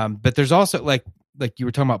 But there's also like you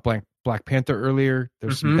were talking about Black Panther earlier.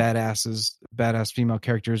 There's some badass female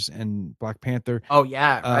characters in Black Panther. Oh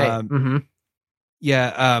yeah,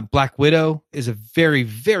 right. Black Widow is a very,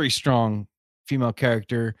 very strong female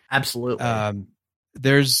character. Absolutely.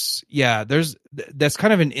 That's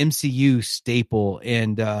kind of an MCU staple,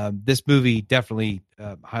 and this movie definitely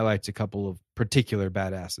highlights a couple of particular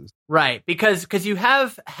badasses. Right, because you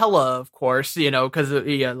have Hela, of course,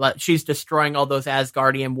 because she's destroying all those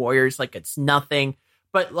Asgardian warriors like it's nothing.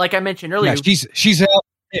 But like I mentioned earlier, she's hella,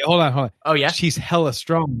 hey, hold on. Oh yeah, she's hella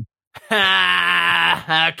strong.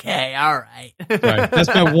 Okay, all right. Sorry, that's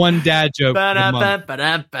my one dad joke. But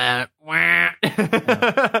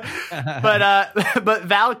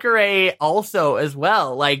Valkyrie also as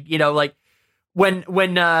well. Like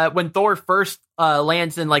when Thor first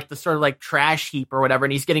lands in like the sort of like trash heap or whatever,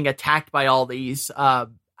 and he's getting attacked by all these. I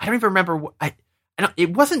don't even remember.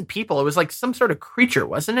 It wasn't people. It was like some sort of creature,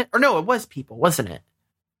 wasn't it? Or no, it was people, wasn't it?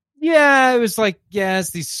 Yeah, it was like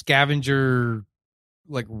it's these scavenger,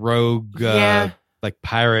 like rogue, like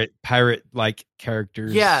pirate like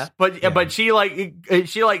characters. Yeah, but she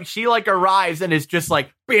arrives and is just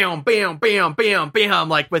like bam, bam, bam, bam, bam,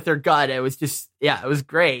 like with her gun. It was just it was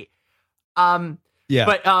great. But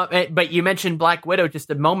you mentioned Black Widow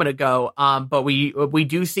just a moment ago. But we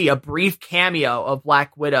do see a brief cameo of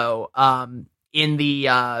Black Widow in the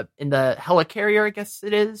helicarrier, I guess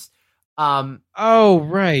it is. Oh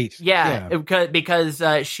right,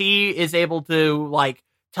 because she is able to like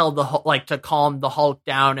tell the Hulk, like to calm the Hulk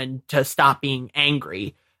down and to stop being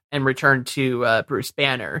angry and return to Bruce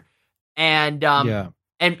Banner. And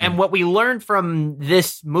what we learned from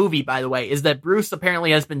this movie, by the way, is that Bruce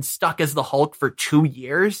apparently has been stuck as the Hulk for 2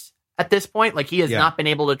 years at this point. Like he has not been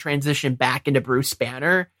able to transition back into Bruce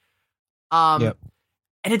Banner.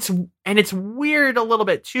 And it's weird a little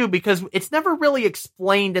bit too, because it's never really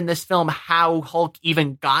explained in this film how Hulk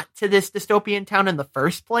even got to this dystopian town in the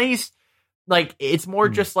first place. Like it's more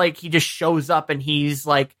just like he just shows up and he's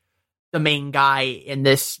like the main guy in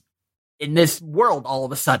this world all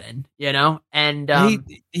of a sudden, and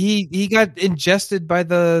he got ingested by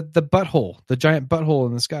the butthole, the giant butthole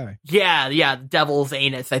in the sky. Yeah, devil's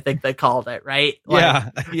anus, I think they called it, right?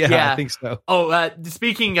 Like, I think so. Oh,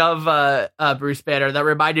 speaking of Bruce Banner, that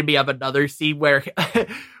reminded me of another scene where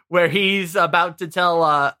where he's about to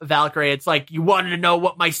tell Valkyrie, it's like, you wanted to know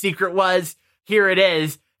what my secret was? Here it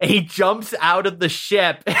is. and he jumps out of the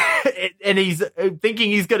ship and he's thinking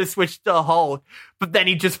he's going to switch to Hulk, but then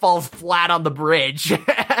he just falls flat on the bridge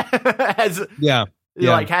as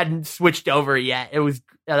like hadn't switched over yet.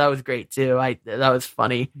 That was great too. That was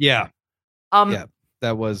funny. Yeah,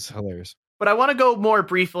 that was hilarious. But I want to go more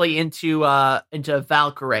briefly into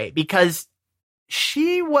Valkyrie, because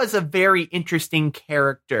she was a very interesting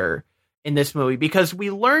character in this movie, because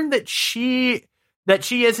we learned that she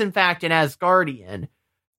is in fact an Asgardian,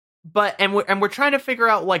 and we're trying to figure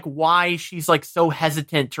out like why she's like so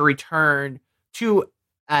hesitant to return to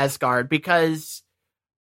Asgard, because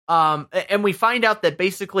and we find out that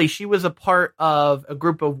basically she was a part of a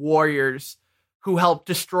group of warriors who helped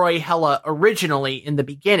destroy Hela originally in the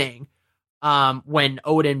beginning, when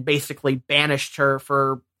Odin basically banished her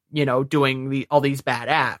for, doing all these bad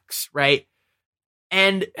acts, right?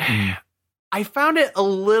 And I found it a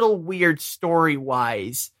little weird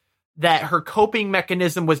story-wise that her coping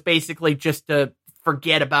mechanism was basically just to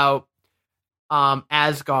forget about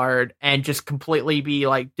Asgard and just completely be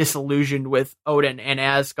like disillusioned with Odin and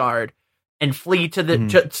Asgard and flee to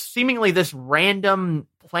the seemingly this random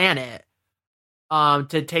planet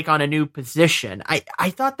to take on a new position. I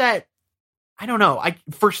thought that, I don't know,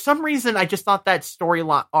 for some reason I just thought that story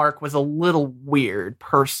arc was a little weird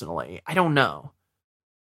personally. I don't know.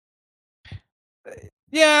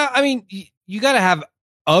 Yeah, I mean, you got to have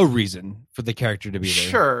a reason for the character to be there.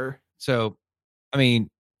 Sure. So, I mean,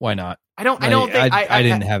 why not? I don't think I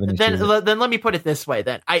didn't have an issue. Then let me put it this way.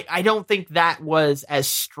 Then I don't think that was as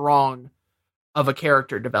strong of a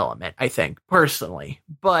character development, I think personally,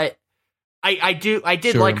 but I did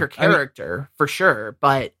like her character for sure.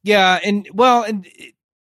 But yeah,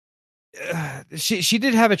 she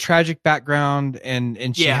did have a tragic background,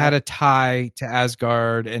 and she had a tie to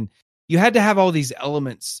Asgard, and you had to have all these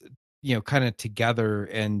elements, kind of together,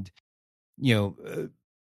 and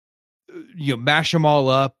mash them all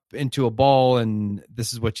up into a ball, and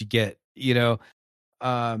this is what you get. Yeah,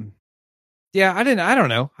 I don't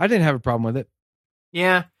know. I didn't have a problem with it.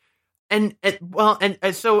 Yeah. And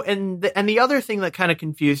the other thing that kind of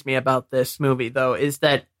confused me about this movie, though, is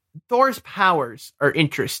that Thor's powers are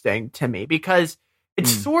interesting to me, because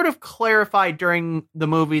it's sort of clarified during the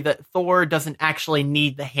movie that Thor doesn't actually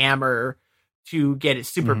need the hammer to get his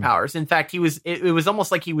superpowers. In fact, it was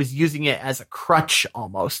almost like he was using it as a crutch,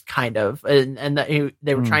 almost, kind of, and that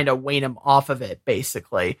they were trying to wane him off of it,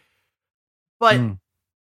 basically. But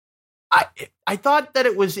I thought that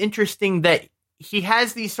it was interesting that he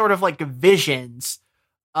has these sort of like visions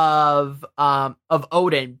of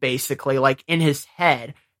Odin, basically, like in his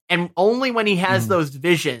head, and only when he has those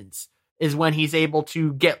visions is when he's able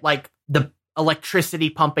to get like the electricity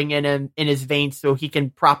pumping in his veins so he can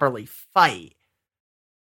properly fight.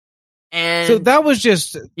 And so that was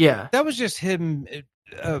just him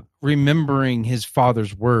remembering his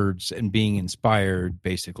father's words and being inspired,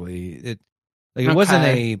 basically. It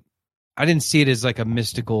wasn't I didn't see it as like a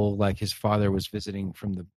mystical, like his father was visiting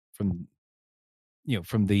from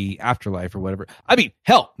the afterlife or whatever. I mean,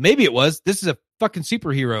 hell, maybe it was. This is a fucking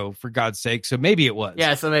superhero, for God's sake. So maybe it was.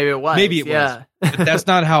 Yeah, so maybe it was. Maybe it was. But that's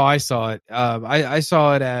not how I saw it. I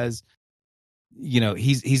saw it as,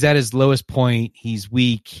 he's at his lowest point. He's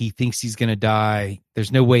weak. He thinks he's going to die.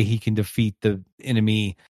 There's no way he can defeat the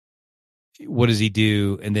enemy. What does he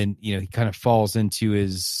do? And then, he kind of falls into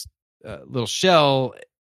his little shell.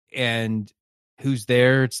 And who's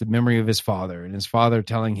there? It's the memory of his father, and his father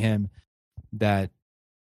telling him that,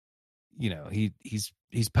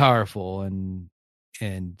 he's powerful, and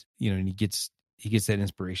he gets that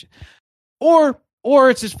inspiration, or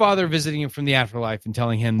it's his father visiting him from the afterlife and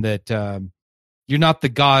telling him that you're not the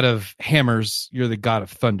god of hammers, you're the god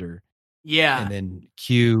of thunder. Yeah. And then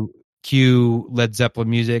cue Led Zeppelin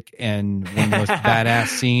music, and one of the most badass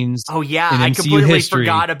scenes. Oh yeah, I completely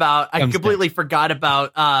forgot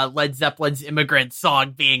about Led Zeppelin's "Immigrant"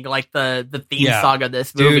 song being like the theme song of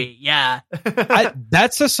this movie. Dude, yeah,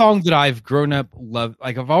 that's a song that I've grown up love.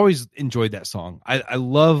 Like, I've always enjoyed that song. I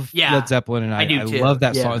love Led Zeppelin, and I love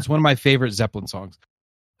that song. It's one of my favorite Zeppelin songs.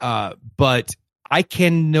 But I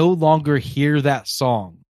can no longer hear that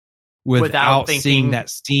song without seeing that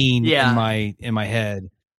scene in my head.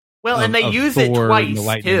 Well, and they use it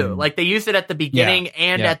twice too. Like, they use it at the beginning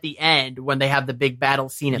and at the end when they have the big battle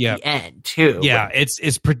scene at the end too. Yeah, it's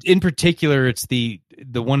in particular, it's the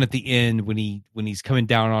one at the end when he's coming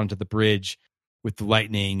down onto the bridge with the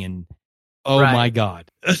lightning, and my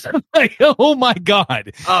God. Like, oh my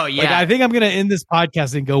God. Oh yeah. Like, I think I'm gonna end this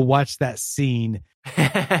podcast and go watch that scene.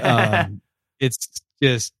 It's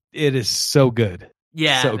just, it is so good.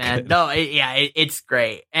 Yeah, so man. Good. No, it's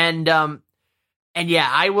great. And And yeah,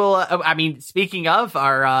 I will. I mean, speaking of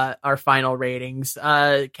our final ratings,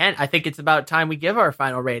 Kent, I think it's about time we give our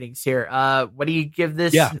final ratings here. What do you give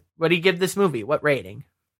this? Yeah. What do you give this movie? What rating?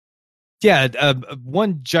 Yeah,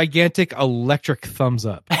 one gigantic electric thumbs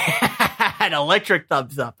up. An electric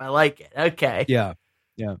thumbs up. I like it. Okay. Yeah.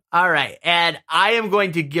 All right. And I am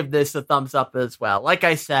going to give this a thumbs up as well. Like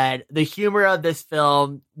I said, the humor of this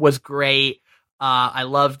film was great. I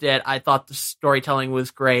loved it. I thought the storytelling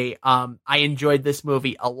was great. I enjoyed this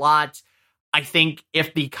movie a lot. I think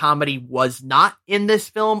if the comedy was not in this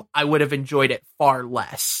film, I would have enjoyed it far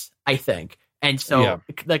less, I think. And so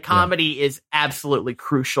the comedy is absolutely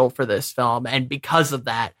crucial for this film. And because of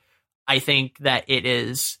that, I think that it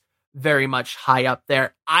is very much high up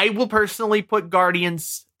there. I will personally put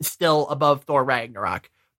Guardians still above Thor Ragnarok.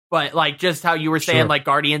 But like just how you were saying, like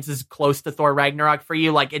Guardians is close to Thor Ragnarok for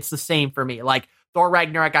you, like it's the same for me. Like Thor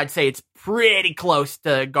Ragnarok, I'd say it's pretty close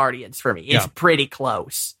to Guardians for me. It's pretty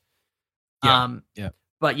close. But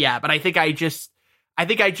I think I just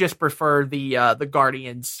prefer the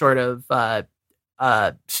Guardians sort of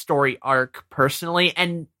story arc personally.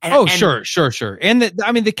 And sure. And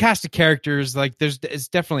the cast of characters, like it's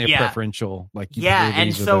definitely a preferential, like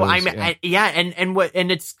and so I'm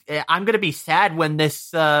gonna be sad when this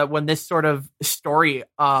sort of story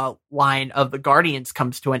line of the Guardians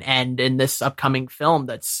comes to an end in this upcoming film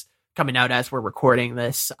that's coming out as we're recording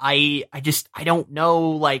this. I don't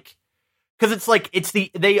know, like, because it's like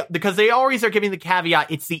because they always are giving the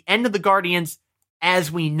caveat, it's the end of the Guardians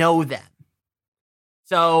as we know them.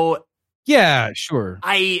 So yeah, sure.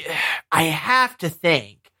 I have to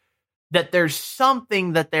think that there's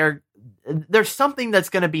something that's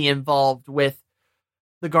going to be involved with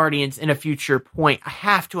the Guardians in a future point. I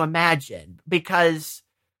have to imagine because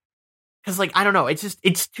like, I don't know,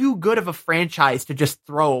 it's too good of a franchise to just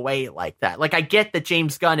throw away like that. Like, I get that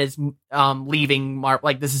James Gunn is leaving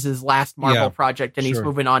like this is his last Marvel project and he's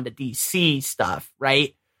moving on to DC stuff,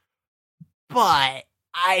 right? But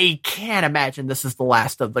I can't imagine this is the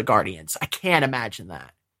last of the Guardians. I can't imagine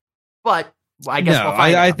that. But I guess we'll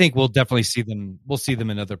find out. I think we'll definitely see them. We'll see them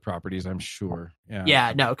in other properties, I'm sure.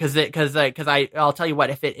 Yeah, no, because I'll tell you what,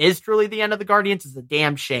 if it is truly the end of the Guardians, it's a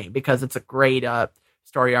damn shame because it's a great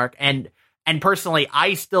story arc. And personally,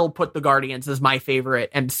 I still put the Guardians as my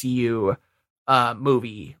favorite MCU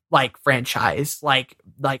movie, like, franchise. Like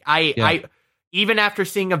I even after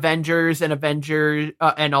seeing Avengers and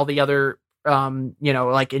all the other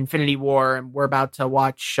like Infinity War, and we're about to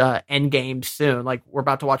watch Endgame soon. Like, we're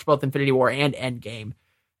about to watch both Infinity War and Endgame,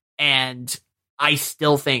 and I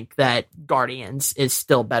still think that Guardians is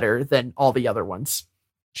still better than all the other ones.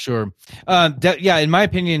 Sure. In my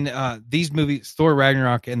opinion, these movies, Thor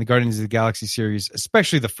Ragnarok and the Guardians of the Galaxy series,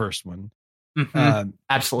 especially the first one,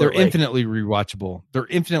 absolutely, they're infinitely rewatchable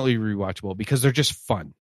because they're just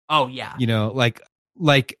fun. Oh yeah.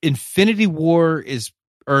 Like Infinity War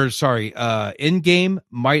Endgame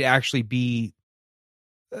might actually be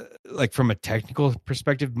like, from a technical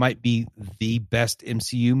perspective, might be the best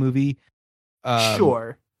MCU movie.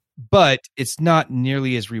 Sure. But it's not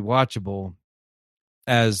nearly as rewatchable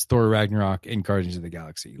as Thor Ragnarok and Guardians of the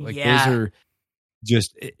Galaxy. Like, those are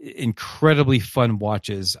just incredibly fun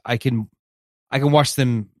watches. I can watch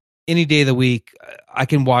them any day of the week. I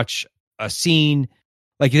can watch a scene,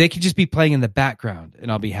 like, they could just be playing in the background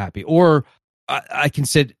and I'll be happy. Or I can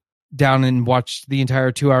sit down and watch the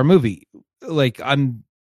entire 2-hour movie. Like, I'm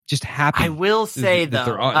just happy. I will say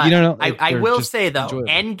though, I will say though,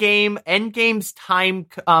 Endgame's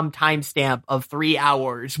timestamp of 3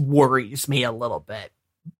 hours worries me a little bit,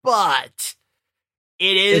 but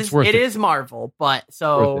it is Marvel. But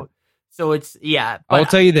so it's But I will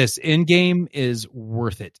tell you this: Endgame is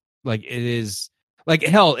worth it. Like, it is. Like,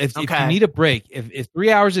 hell, if you need a break, if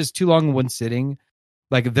 3 hours is too long in one sitting,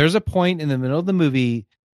 like, if there's a point in the middle of the movie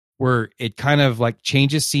where it kind of like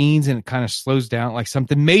changes scenes and it kind of slows down, like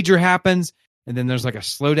something major happens and then there's like a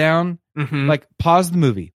slowdown, like, pause the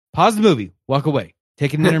movie, walk away,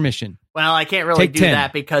 take an intermission. Well, I can't really do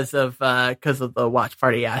that because of the watch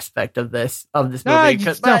party aspect of this movie.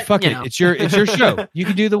 Fuck it. It's your show. You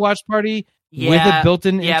can do the watch party with a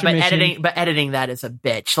built-in intermission. but editing that is a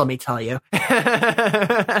bitch, let me tell you.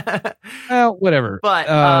 Well, whatever.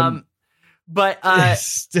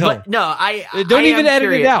 Still, but no, I don't even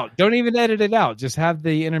edit it out. Don't even edit it out. Just have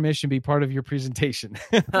the intermission be part of your presentation.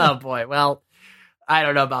 Oh boy. Well, I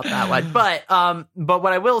don't know about that one, but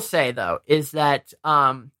what I will say though is that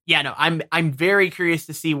I'm very curious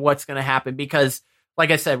to see what's going to happen because,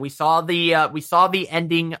 like I said, we saw the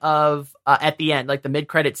ending of at the end, like the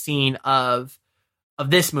mid-credit scene of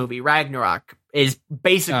this movie, Ragnarok, is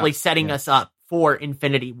basically setting us up for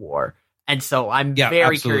Infinity War. And so I'm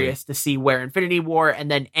very curious to see where Infinity War and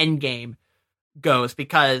then Endgame goes,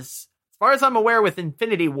 because as far as I'm aware with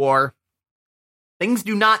Infinity War, things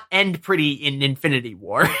do not end pretty in Infinity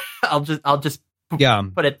War. I'll just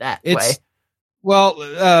put it that way.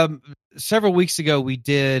 Well, several weeks ago we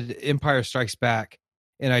did Empire Strikes Back,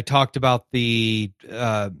 and I talked about the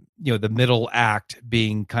the middle act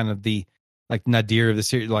being kind of the like nadir of the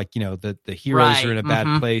series, like the heroes are in a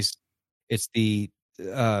bad place. It's the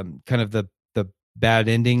kind of the bad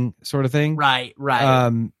ending sort of thing. Right.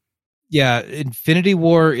 Infinity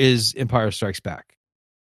War is Empire Strikes Back.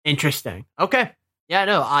 Interesting. Okay. Yeah,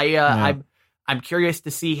 no, I'm curious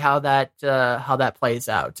to see how that plays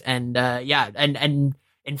out. And and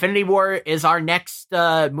Infinity War is our next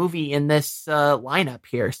movie in this lineup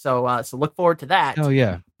here. So look forward to that. Oh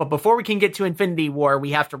yeah. But before we can get to Infinity War,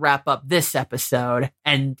 we have to wrap up this episode.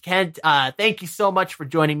 And Kent, thank you so much for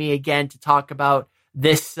joining me again to talk about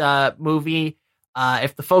this movie.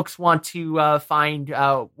 If the folks want to find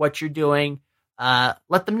what you're doing,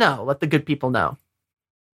 let them know. Let the good people know.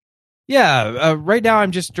 Yeah, right now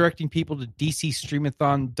I'm just directing people to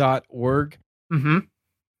dcstreamathon.org. Mm-hmm.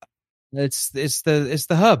 It's the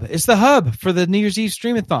hub. It's the hub for the New Year's Eve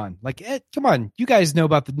Streamathon. Like, come on, you guys know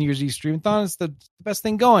about the New Year's Eve Streamathon. It's the best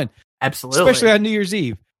thing going. Absolutely, especially on New Year's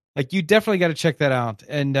Eve. Like, you definitely got to check that out.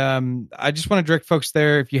 And I just want to direct folks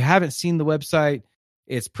there. If you haven't seen the website,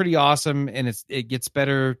 it's pretty awesome, and it gets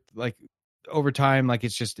better like over time. Like,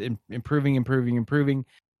 it's just improving.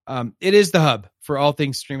 It is the hub for all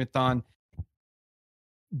things Streamathon.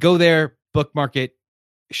 Go there, bookmark it,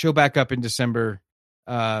 show back up in December.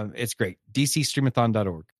 It's great.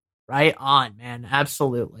 dcstreamathon.org. Right on, man.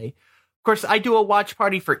 Absolutely. Of course, I do a watch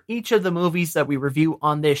party for each of the movies that we review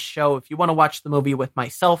on this show. If you want to watch the movie with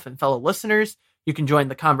myself and fellow listeners, you can join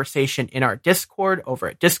the conversation in our Discord over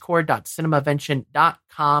at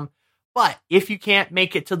discord.cinemavention.com. But if you can't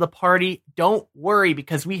make it to the party, don't worry,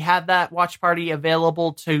 because we have that watch party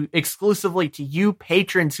available exclusively to you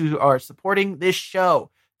patrons who are supporting this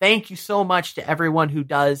show. Thank you so much to everyone who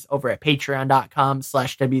does over at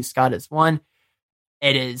patreon.com/WScottis1.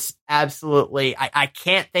 It is absolutely, I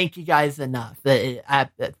can't thank you guys enough.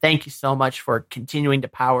 Thank you so much for continuing to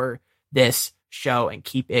power this show and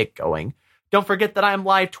keep it going. Don't forget that I'm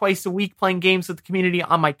live twice a week playing games with the community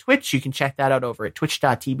on my Twitch. You can check that out over at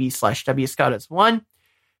twitch.tv/WScottis1.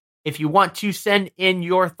 If you want to send in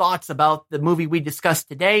your thoughts about the movie we discussed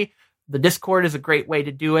today, the Discord is a great way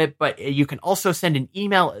to do it, but you can also send an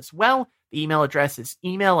email as well. The email address is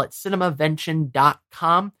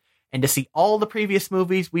email@cinemavention.com. And to see all the previous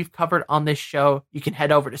movies we've covered on this show, you can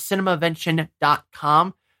head over to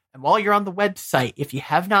cinemavention.com. And while you're on the website, if you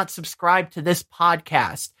have not subscribed to this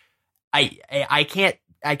podcast, I can't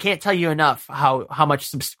tell you enough how much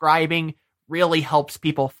subscribing really helps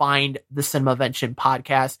people find the Cinemavention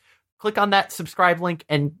podcast. Click on that subscribe link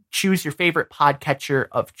and choose your favorite podcatcher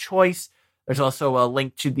of choice. There's also a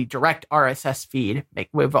link to the direct RSS feed.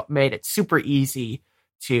 We've made it super easy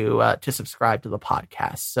to subscribe to the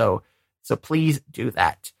podcast. So please do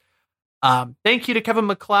that. Thank you to Kevin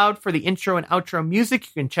MacLeod for the intro and outro music.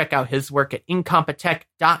 You can check out his work at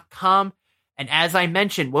incompetech.com. And as I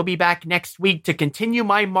mentioned, we'll be back next week to continue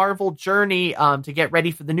my Marvel journey to get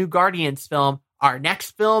ready for the new Guardians film. Our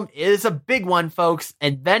next film is a big one, folks.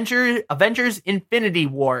 Avengers Infinity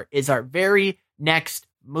War is our very next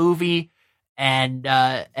movie. And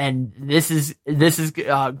this is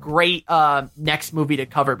a great next movie to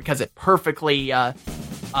cover because it perfectly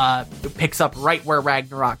picks up right where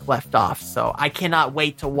Ragnarok left off. So I cannot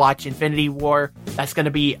wait to watch Infinity War. That's going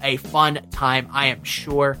to be a fun time, I am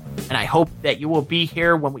sure. And I hope that you will be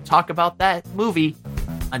here when we talk about that movie.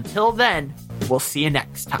 Until then, we'll see you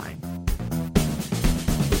next time.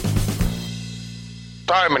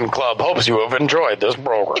 Diamond Club hopes you have enjoyed this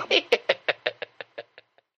program.